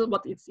as themselves,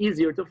 but it's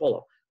easier to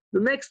follow. The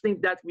next thing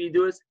that we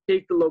do is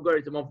take the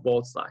logarithm of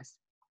both sides.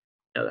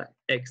 ln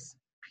x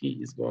p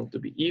is going to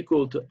be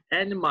equal to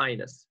n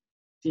minus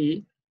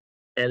t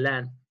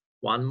ln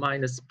 1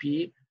 minus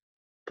p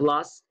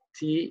plus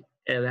t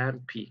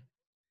ln p.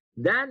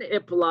 Then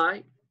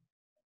apply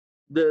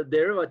the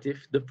derivative.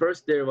 The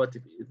first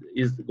derivative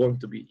is going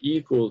to be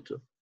equal to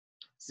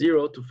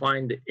 0 to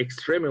find the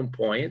extremum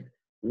point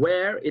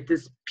where it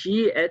is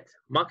p at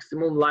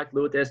maximum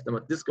likelihood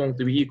estimate. This is going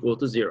to be equal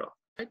to 0.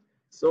 Right?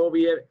 So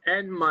we have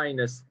n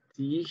minus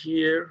t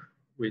here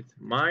with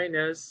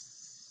minus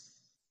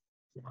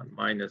 1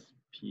 minus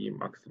p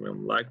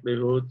maximum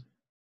likelihood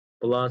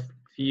plus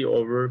t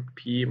over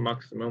p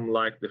maximum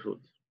likelihood.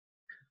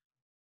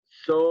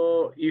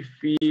 So if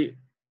we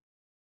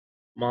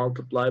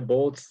multiply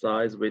both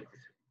sides with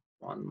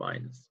 1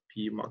 minus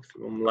p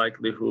maximum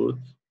likelihood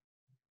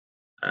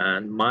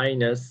and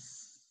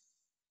minus,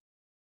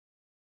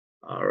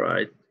 all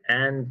right,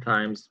 n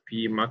times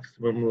p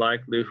maximum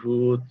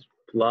likelihood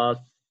plus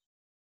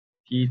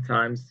t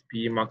times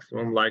p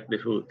maximum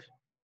likelihood,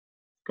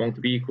 it's going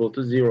to be equal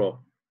to 0.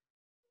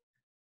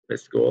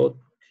 Let's go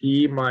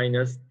t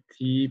minus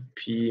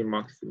tp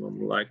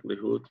maximum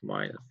likelihood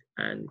minus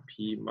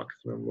np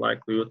maximum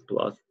likelihood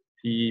plus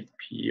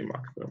tp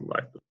maximum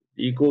likelihood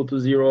equal to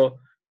 0.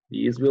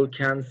 These will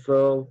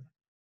cancel,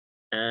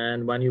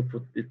 and when you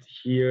put it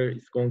here,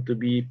 it's going to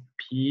be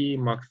p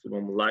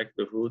maximum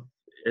likelihood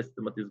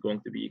estimate is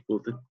going to be equal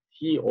to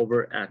t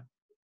over n.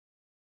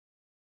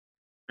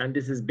 And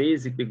this is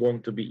basically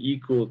going to be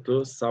equal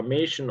to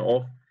summation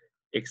of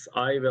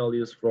xi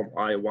values from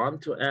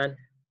I1 to n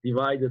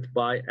divided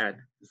by n.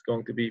 It's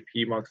going to be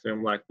p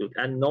maximum likelihood.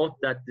 And note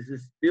that this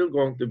is still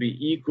going to be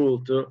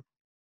equal to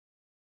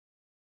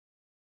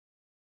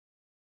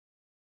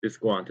this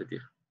quantity.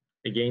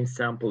 Again,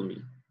 sample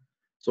mean.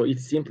 So it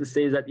simply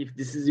says that if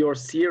this is your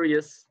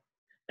series,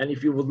 and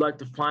if you would like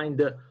to find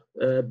the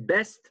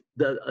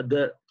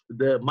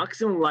the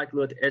maximum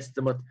likelihood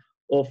estimate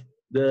of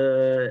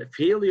the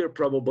failure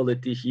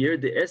probability here,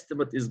 the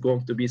estimate is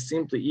going to be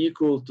simply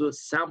equal to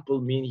sample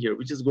mean here,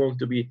 which is going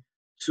to be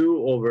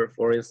 2 over,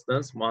 for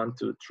instance, 1,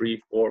 2,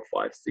 3, 4,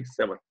 5, 6,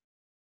 7.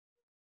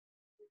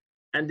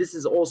 And this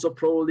is also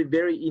probably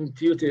very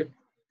intuitive.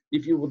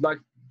 If you would like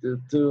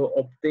to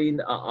obtain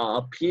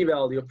a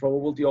p-value,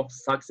 probability of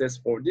success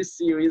for this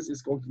series,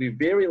 is going to be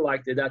very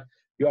likely that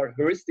you are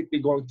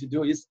heuristically going to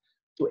do is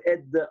to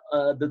add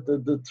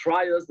the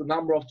trials, the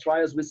number of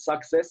trials with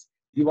success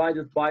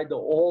divided by the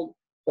whole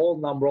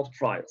number of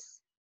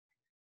trials.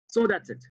 So that's it.